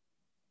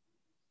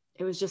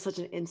it was just such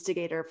an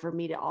instigator for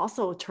me to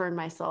also turn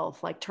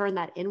myself, like turn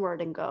that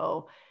inward and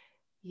go,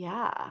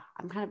 yeah,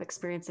 I'm kind of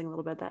experiencing a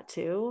little bit of that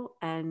too.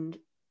 And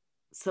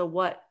so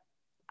what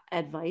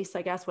advice,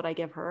 I guess, would I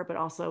give her? But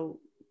also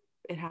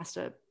it has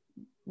to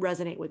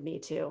resonate with me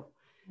too,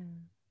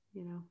 Mm.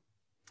 you know?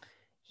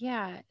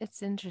 Yeah,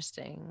 it's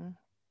interesting.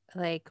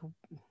 Like,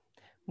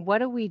 what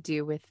do we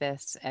do with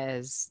this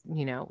as,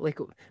 like,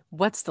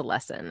 what's the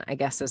lesson, I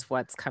guess, is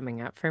what's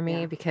coming up for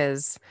me Yeah.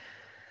 because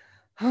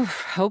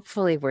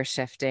hopefully we're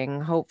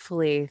shifting.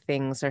 Hopefully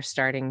things are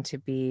starting to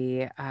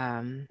be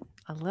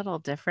a little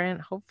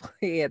different.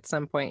 Hopefully at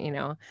some point,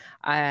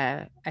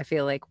 I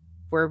feel like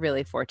we're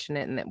really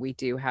fortunate in that we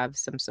do have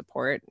some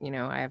support.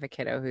 I have a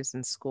kiddo who's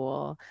in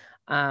school.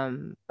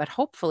 But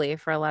hopefully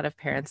for a lot of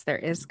parents, there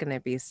is going to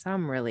be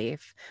some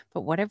relief.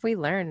 But what have we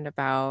learned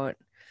about,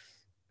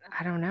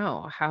 I don't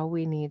know, how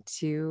we need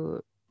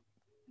to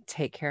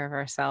take care of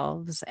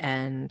ourselves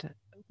and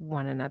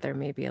one another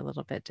maybe a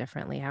little bit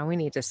differently, how we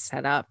need to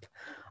set up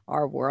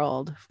our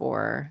world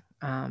for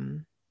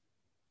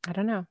I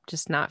don't know,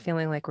 just not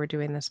feeling like we're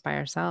doing this by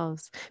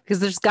ourselves because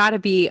there's got to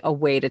be a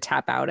way to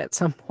tap out at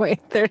some point.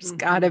 There's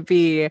got Mm-hmm. to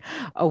be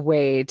a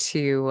way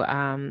to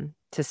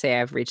say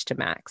I've reached a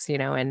max,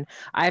 and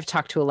I've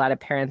talked to a lot of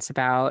parents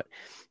about,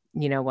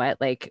 you know what,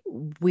 like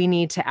we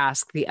need to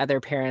ask the other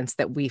parents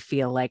that we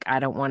feel like I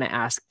don't want to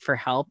ask for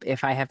help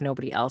if I have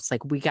nobody else.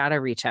 Like we got to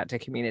reach out to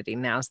community.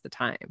 Now's the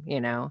time,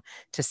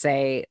 to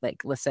say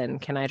like, listen,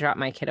 can I drop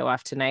my kiddo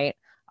off tonight?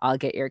 I'll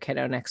get your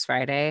kiddo next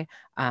Friday.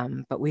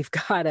 But we've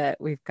got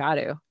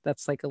to.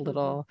 That's like a Mm-hmm.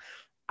 little,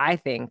 I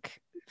think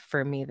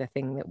for me, the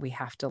thing that we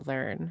have to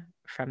learn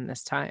from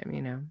this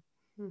time.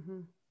 Mm-hmm.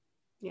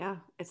 Yeah,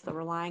 it's the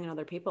relying on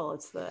other people.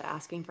 It's the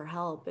asking for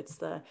help. It's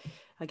the,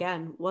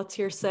 again, what's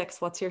your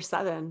 6? What's your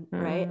 7?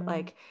 Right? Mm,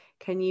 Like,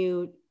 can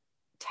you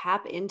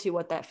tap into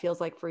what that feels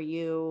like for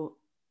you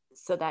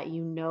so that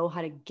you know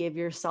how to give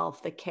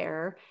yourself the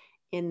care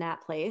in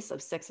that place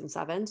of 6 and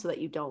 7 so that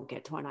you don't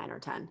get to a 9 or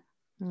 10.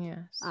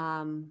 yes.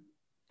 Um,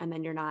 and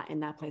then you're not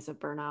in that place of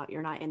burnout.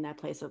 You're not in that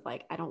place of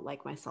like, I don't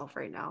like myself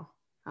right now.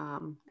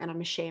 And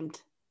I'm ashamed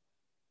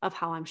of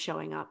how I'm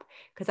showing up.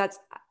 Because that's,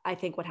 I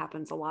think, what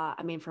happens a lot.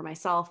 I mean, for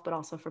myself, but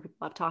also for people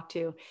I've talked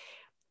to,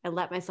 I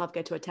let myself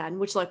get to a 10,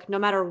 which, look, no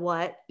matter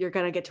what, you're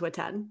going to get to a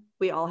 10.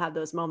 We all have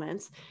those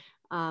moments.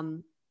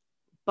 Um,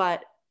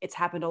 but it's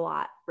happened a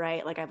lot,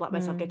 right? Like I've let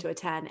myself get Mm, to a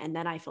 10 and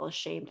then I feel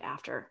ashamed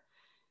after.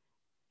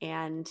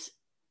 And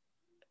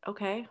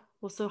okay,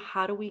 well, so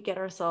how do we get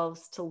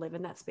ourselves to live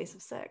in that space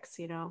of 6,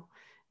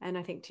 And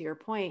I think to your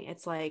point,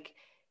 it's like,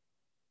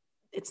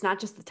 it's not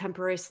just the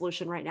temporary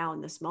solution right now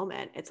in this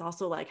moment. It's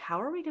also like, how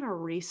are we going to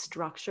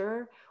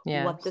restructure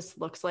what yes. this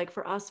looks like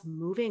for us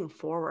moving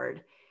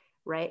forward?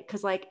 Right.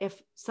 Because, like, if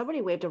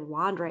somebody waved a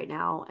wand right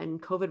now and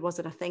COVID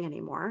wasn't a thing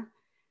anymore,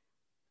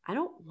 I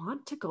don't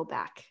want to go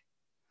back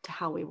to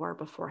how we were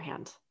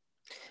beforehand.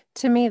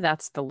 To me,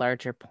 that's the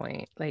larger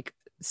point. Like,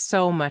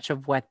 so much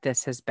of what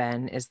this has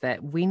been is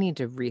that we need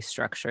to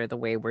restructure the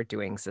way we're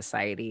doing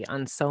society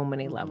on so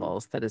many Mm-hmm.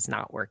 levels that is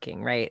not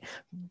working, right?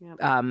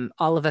 Yep.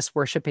 All of us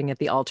worshiping at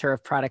the altar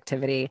of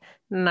productivity,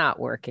 not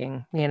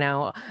working,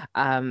 not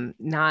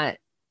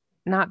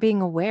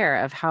being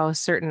aware of how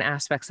certain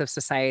aspects of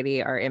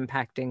society are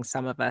impacting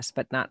some of us,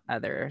 but not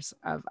others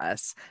of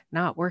us,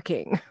 not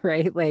working,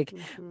 right? Like,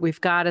 Mm-hmm. we've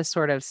got to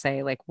sort of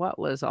say, like, what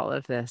was all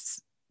of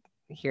this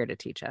here to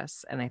teach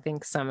us? And I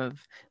think some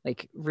of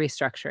like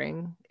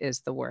restructuring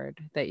is the word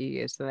that you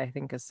use that I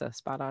think is so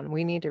spot on.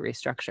 We need to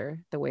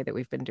restructure the way that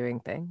we've been doing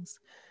things.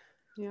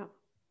 Yeah.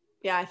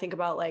 Yeah. I think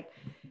about, like,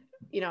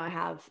 I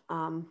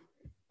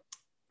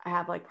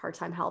have like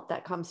part-time help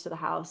that comes to the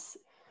house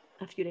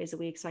a few days a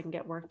week so I can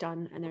get work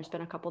done. And there's been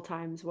a couple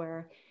times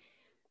where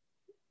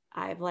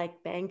I've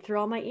like banged through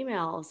all my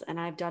emails and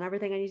I've done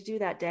everything I need to do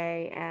that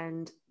day.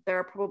 And there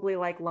are probably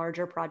like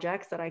larger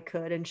projects that I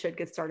could and should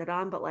get started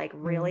on, but like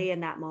Mm, really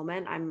in that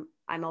moment,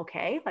 I'm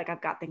okay. Like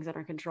I've got things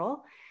under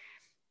control.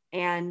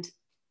 And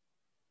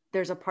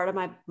there's a part of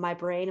my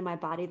brain and my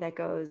body that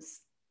goes,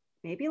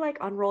 maybe like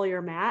unroll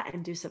your mat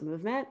and do some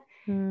movement.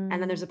 And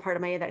then there's mm, a part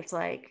of me that's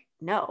like,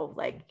 no,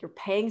 like you're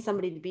paying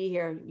somebody to be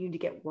here. You need to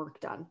get work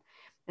done.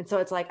 And so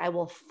it's like, I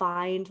will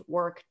find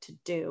work to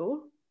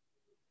do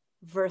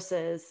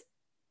versus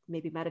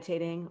maybe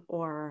meditating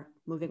or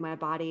moving my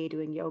body,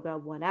 doing yoga,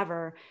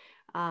 whatever,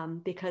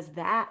 because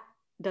that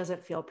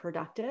doesn't feel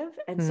productive.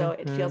 And so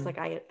it feels mhm.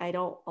 like I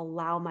don't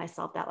allow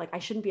myself that. Like I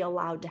shouldn't be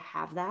allowed to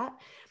have that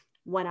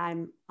when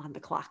I'm on the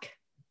clock.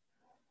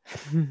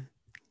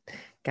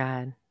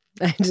 God,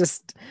 I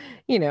just,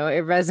 it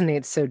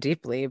resonates so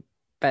deeply,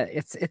 but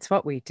it's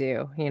what we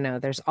do.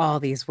 There's all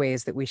these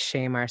ways that we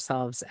shame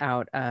ourselves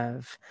out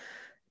of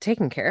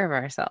taking care of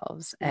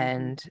ourselves. Mm-hmm.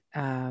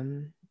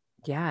 And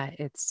yeah,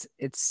 it's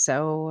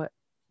so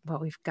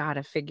but we've got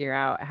to figure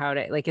out how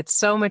to, like, it's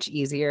so much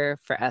easier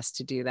for us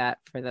to do that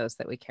for those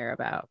that we care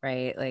about,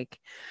 right? Like,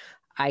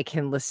 I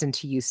can listen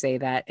to you say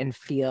that and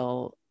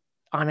feel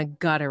on a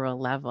guttural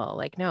level,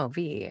 like, no,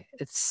 V,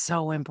 it's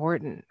so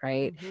important,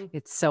 right? Mm-hmm.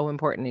 It's so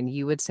important. And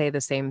you would say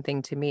the same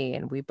thing to me.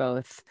 And we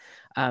both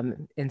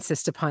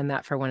insist upon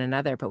that for one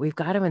another, but we've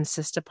got to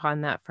insist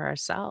upon that for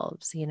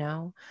ourselves,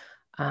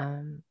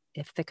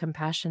 if the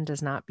compassion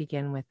does not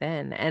begin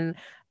within. And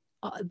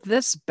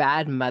this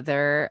bad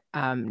mother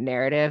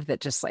narrative that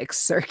just like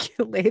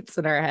circulates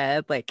in our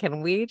head, like,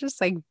 can we just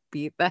like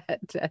beat that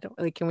dead?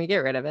 Like, can we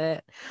get rid of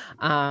it?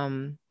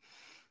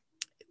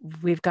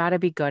 We've got to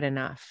be good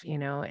enough,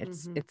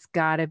 it's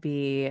got to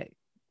be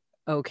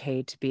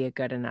okay to be a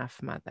good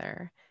enough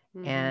mother.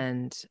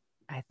 And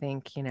I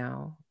think,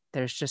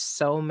 there's just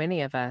so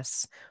many of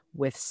us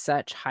with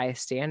such high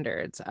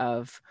standards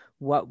of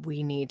what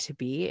we need to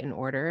be in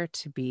order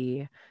to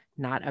be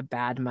not a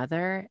bad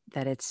mother,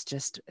 that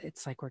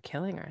it's like we're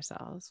killing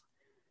ourselves.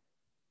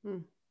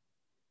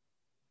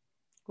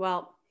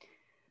 Well,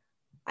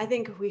 I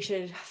think we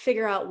should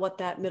figure out what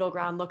that middle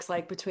ground looks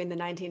like between the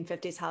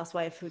 1950s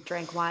housewife who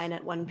drank wine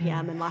at 1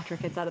 p.m. and locked her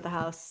kids out of the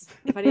house.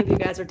 If any of you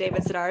guys are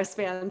David Sedaris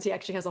fans, he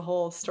actually has a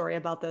whole story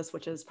about this,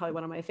 which is probably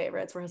one of my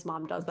favorites, where his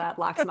mom does that,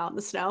 locks him out in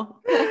the snow.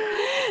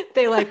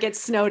 They like get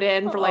snowed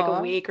in for like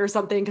a week or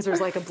something because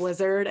there's like a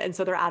blizzard. And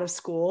so they're out of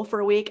school for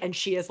a week and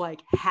she has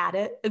like had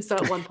it. And so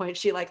at one point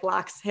she like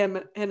locks him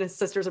and his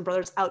sisters and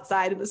brothers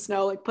outside in the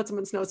snow, like puts them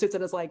in snowsuits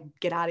and is like,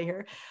 get out of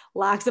here,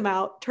 locks them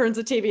out, turns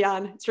the TV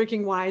on,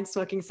 drinking wine,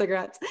 smoking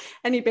cigarettes.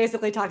 And he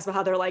basically talks about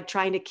how they're like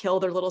trying to kill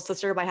their little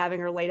sister by having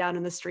her lay down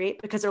in the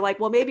street because they're like,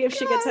 well, maybe if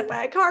she gets hit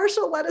by a car,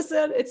 she'll let us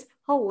in. It's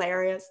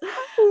hilarious.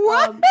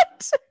 What?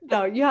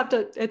 No, you have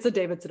to, it's a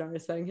David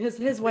Sedaris thing.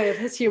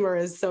 His humor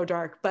is so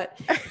dark, but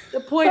the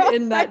point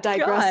in that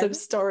digressive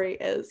story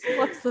is,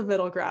 what's the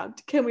middle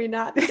ground? Can we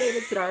not be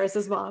David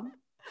Sedaris' mom?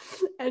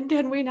 And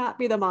can we not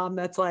be the mom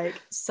that's like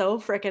so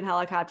freaking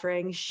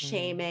helicoptering,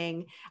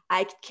 shaming?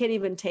 I can't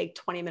even take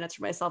 20 minutes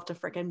for myself to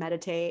freaking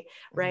meditate,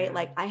 right? Yeah.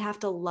 Like I have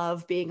to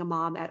love being a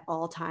mom at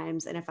all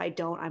times. And if I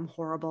don't, I'm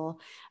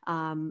horrible.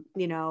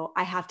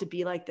 I have to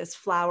be like this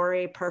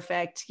flowery,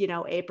 perfect,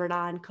 apron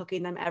on,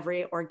 cooking them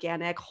every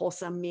organic,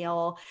 wholesome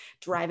meal,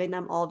 driving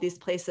them all these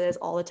places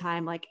all the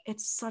time. Like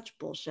it's such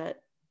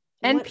bullshit.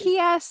 And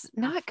P.S.,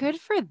 not good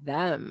for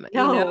them.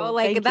 No,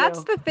 like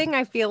that's the thing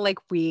I feel like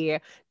we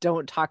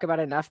don't talk about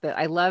enough, that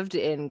I loved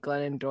in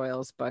Glennon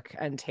Doyle's book,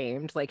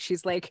 Untamed. Like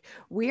she's like,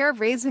 we are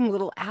raising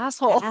little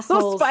assholes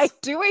by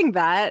doing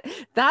that.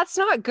 That's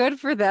not good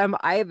for them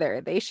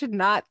either. They should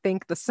not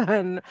think the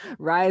sun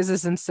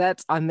rises and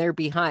sets on their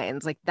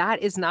behinds. Like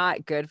that is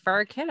not good for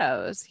our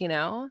kiddos,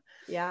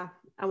 Yeah.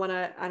 I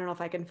don't know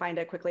if I can find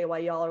it quickly while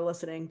y'all are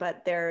listening,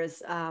 but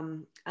there's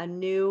a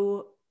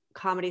new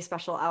comedy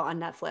special out on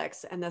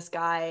Netflix, and this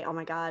guy, oh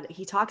my God,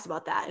 he talks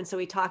about that. And so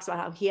he talks about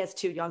how he has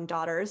 2 young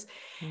daughters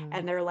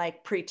and they're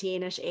like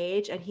preteenish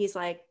age. And he's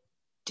like,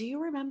 do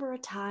you remember a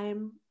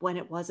time when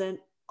it wasn't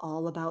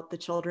all about the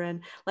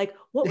children? Like,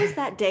 what was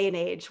that day and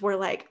age where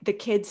like the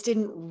kids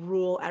didn't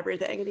rule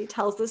everything? And he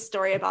tells this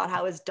story about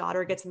how his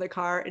daughter gets in the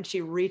car and she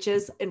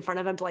reaches in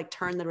front of him to like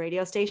turn the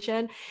radio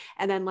station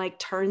and then like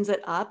turns it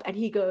up. And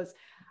he goes,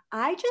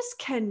 I just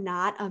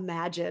cannot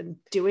imagine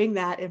doing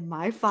that in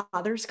my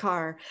father's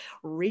car,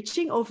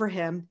 reaching over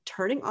him,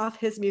 turning off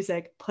his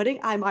music,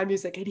 putting on my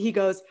music. And he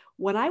goes,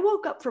 when I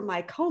woke up from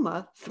my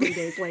coma 3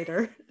 days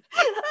later,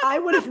 I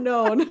would have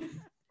known.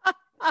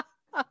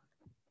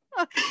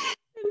 And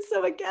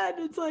so again,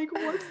 it's like,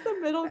 what's the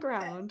middle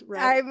ground,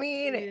 right? I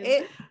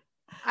mean,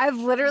 I've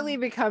literally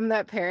become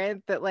that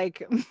parent that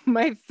like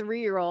my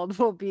 3-year-old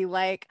will be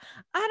like,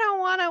 I don't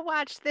want to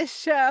watch this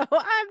show.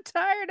 I'm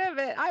tired of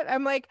it.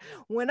 I'm like,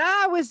 when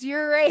I was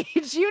your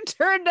age, you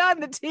turned on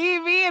the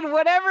TV and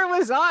whatever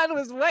was on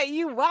was what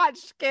you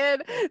watched,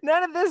 kid.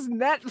 None of this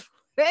Netflix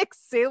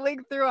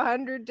sailing through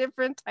 100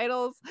 different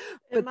titles.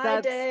 In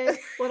my day,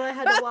 when I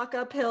had to walk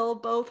uphill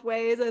both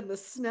ways in the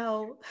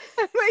snow.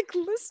 I'm like,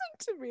 listen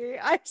to me.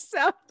 I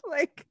sound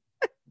like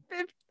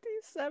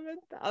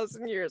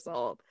 57,000 years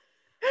old.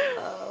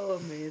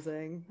 Oh,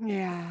 amazing.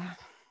 Yeah.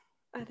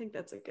 I think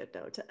that's a good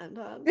note to end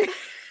on.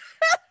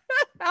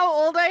 How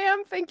old I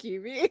am? Thank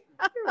you, V.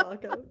 You're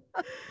welcome.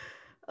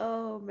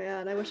 Oh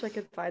man, I wish I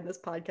could find this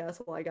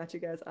podcast while I got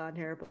you guys on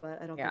here,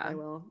 but I don't think I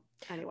will.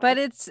 Anyway. But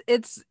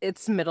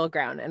it's middle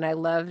ground, and I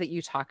love that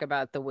you talk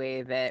about the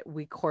way that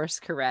we course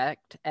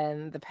correct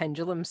and the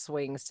pendulum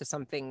swings to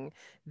something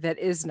that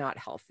is not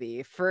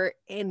healthy for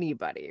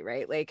anybody,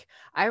 right? Like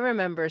I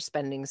remember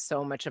spending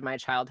so much of my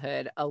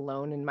childhood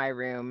alone in my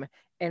room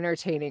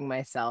entertaining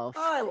myself.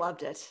 Oh, I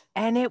loved it.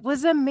 And it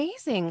was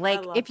amazing.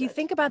 Like if you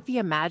think about the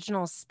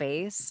imaginal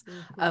space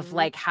of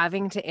like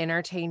having to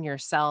entertain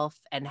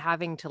yourself and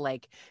having to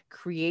like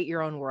create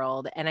your own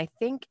world. And I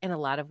think in a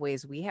lot of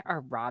ways we are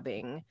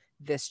robbing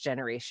this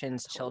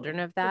generation's children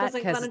of that.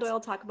 Doesn't Glennon Doyle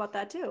talk about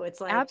that too? It's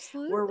like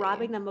absolutely, we're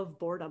robbing them of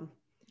boredom.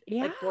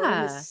 Yeah. Like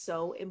boredom is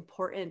so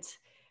important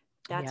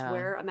That's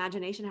where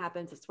imagination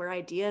happens. It's where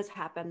ideas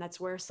happen. That's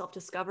where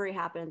self-discovery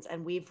happens.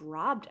 And we've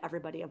robbed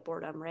everybody of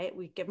boredom, right?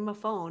 We give them a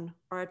phone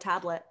or a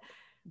tablet.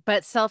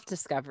 But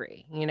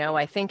self-discovery,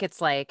 I think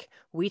it's like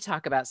we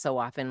talk about so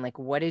often, like,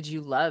 what did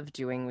you love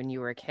doing when you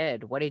were a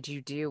kid? What did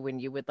you do when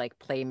you would like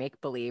play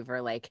make-believe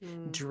or like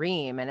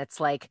dream? And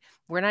it's like,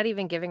 we're not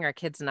even giving our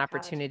kids an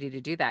opportunity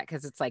to do that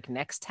because it's like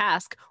next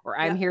task, or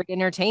I'm here to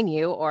entertain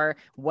you, or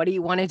what do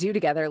you want to do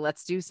together?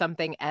 Let's do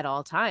something at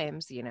all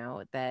times,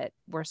 that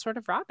we're sort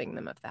of robbing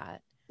them of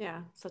that.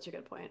 Yeah, such a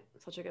good point.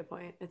 Such a good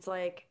point. It's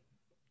like,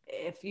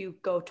 if you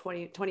go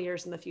 20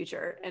 years in the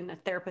future and a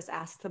therapist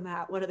asks them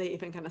that, what are they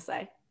even going to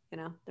say? They're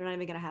not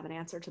even going to have an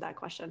answer to that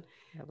question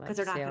because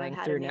they're not going to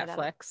have through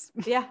Netflix.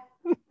 Yeah.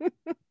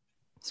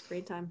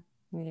 Screen time.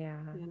 Yeah.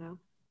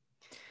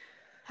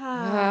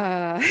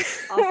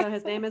 Also,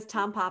 his name is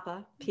Tom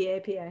Papa,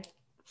 P-A-P-A.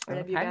 For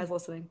any of you guys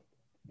listening,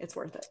 it's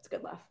worth it. It's a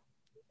good laugh.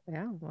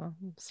 Yeah, well,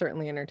 I'm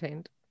certainly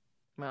entertained.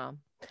 Well,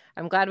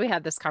 I'm glad we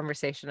had this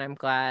conversation. I'm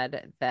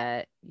glad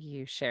that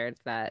you shared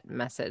that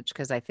message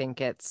because I think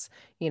it's,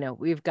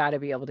 we've got to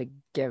be able to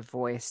give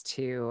voice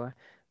to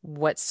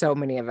what so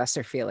many of us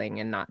are feeling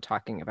and not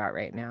talking about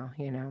right now,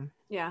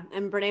 Yeah.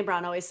 And Brene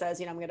Brown always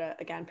says, I'm going to,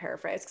 again,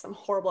 paraphrase because I'm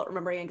horrible at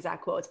remembering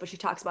exact quotes, but she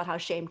talks about how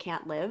shame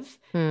can't live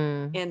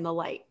in the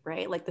light,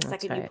 right? Like the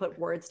second you put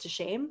words to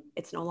shame,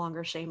 it's no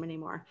longer shame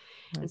anymore.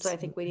 And so I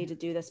think we need to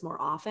do this more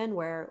often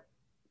where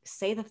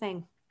say the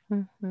thing.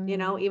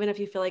 Even if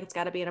you feel like it's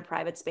got to be in a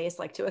private space,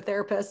 like to a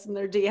therapist and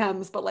their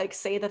DMs, but like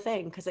say the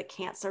thing because it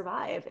can't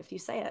survive if you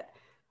say it.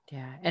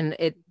 Yeah. And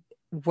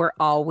we're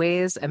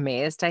always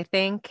amazed. I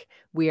think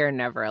we are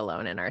never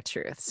alone in our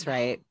truths,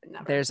 right?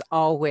 Never. There's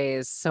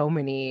always so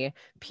many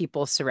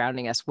people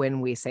surrounding us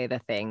when we say the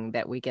thing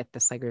that we get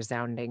this like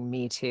resounding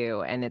me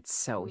too. And it's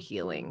so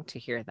healing to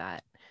hear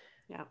that.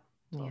 Yeah.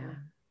 Totally.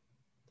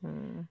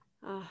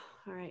 Yeah.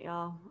 All right,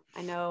 y'all.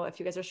 I know if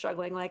you guys are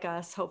struggling like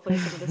us, hopefully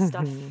some of this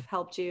stuff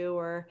helped you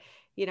or,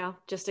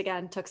 just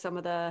again, took some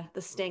of the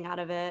sting out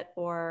of it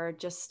or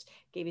just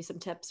gave you some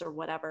tips or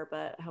whatever,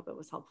 but I hope it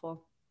was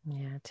helpful.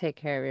 Yeah. Take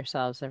care of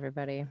yourselves,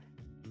 everybody.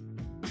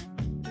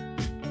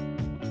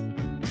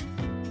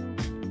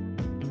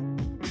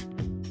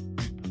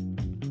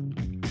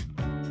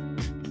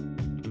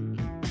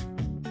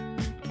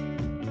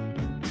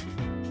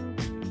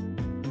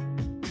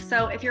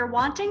 So if you're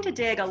wanting to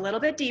dig a little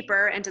bit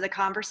deeper into the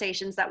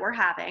conversations that we're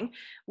having,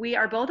 we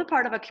are both a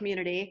part of a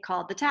community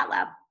called the Tat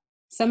Lab.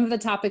 Some of the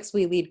topics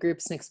we lead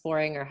groups in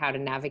exploring are how to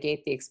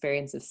navigate the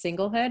experience of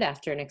singlehood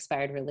after an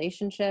expired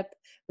relationship,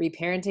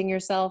 reparenting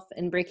yourself,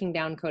 and breaking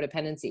down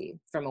codependency,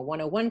 from a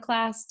 101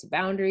 class to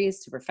boundaries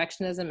to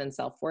perfectionism and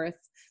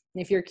self-worth.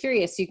 And if you're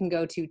curious, you can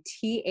go to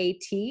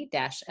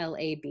tat-lab.com.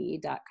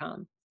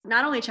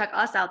 Not only check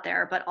us out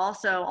there, but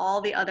also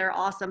all the other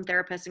awesome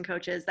therapists and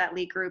coaches that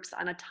lead groups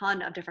on a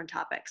ton of different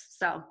topics.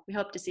 So we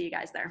hope to see you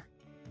guys there.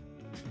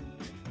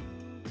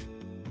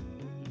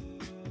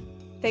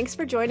 Thanks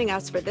for joining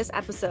us for this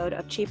episode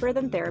of Cheaper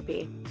Than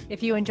Therapy.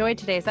 If you enjoyed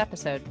today's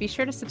episode, be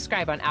sure to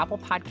subscribe on Apple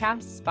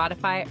Podcasts,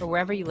 Spotify, or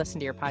wherever you listen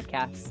to your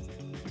podcasts.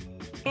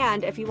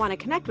 And if you want to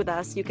connect with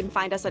us, you can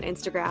find us on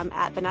Instagram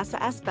at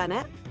Vanessa S.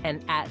 Bennett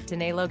and at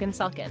Danae Logan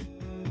Selkin.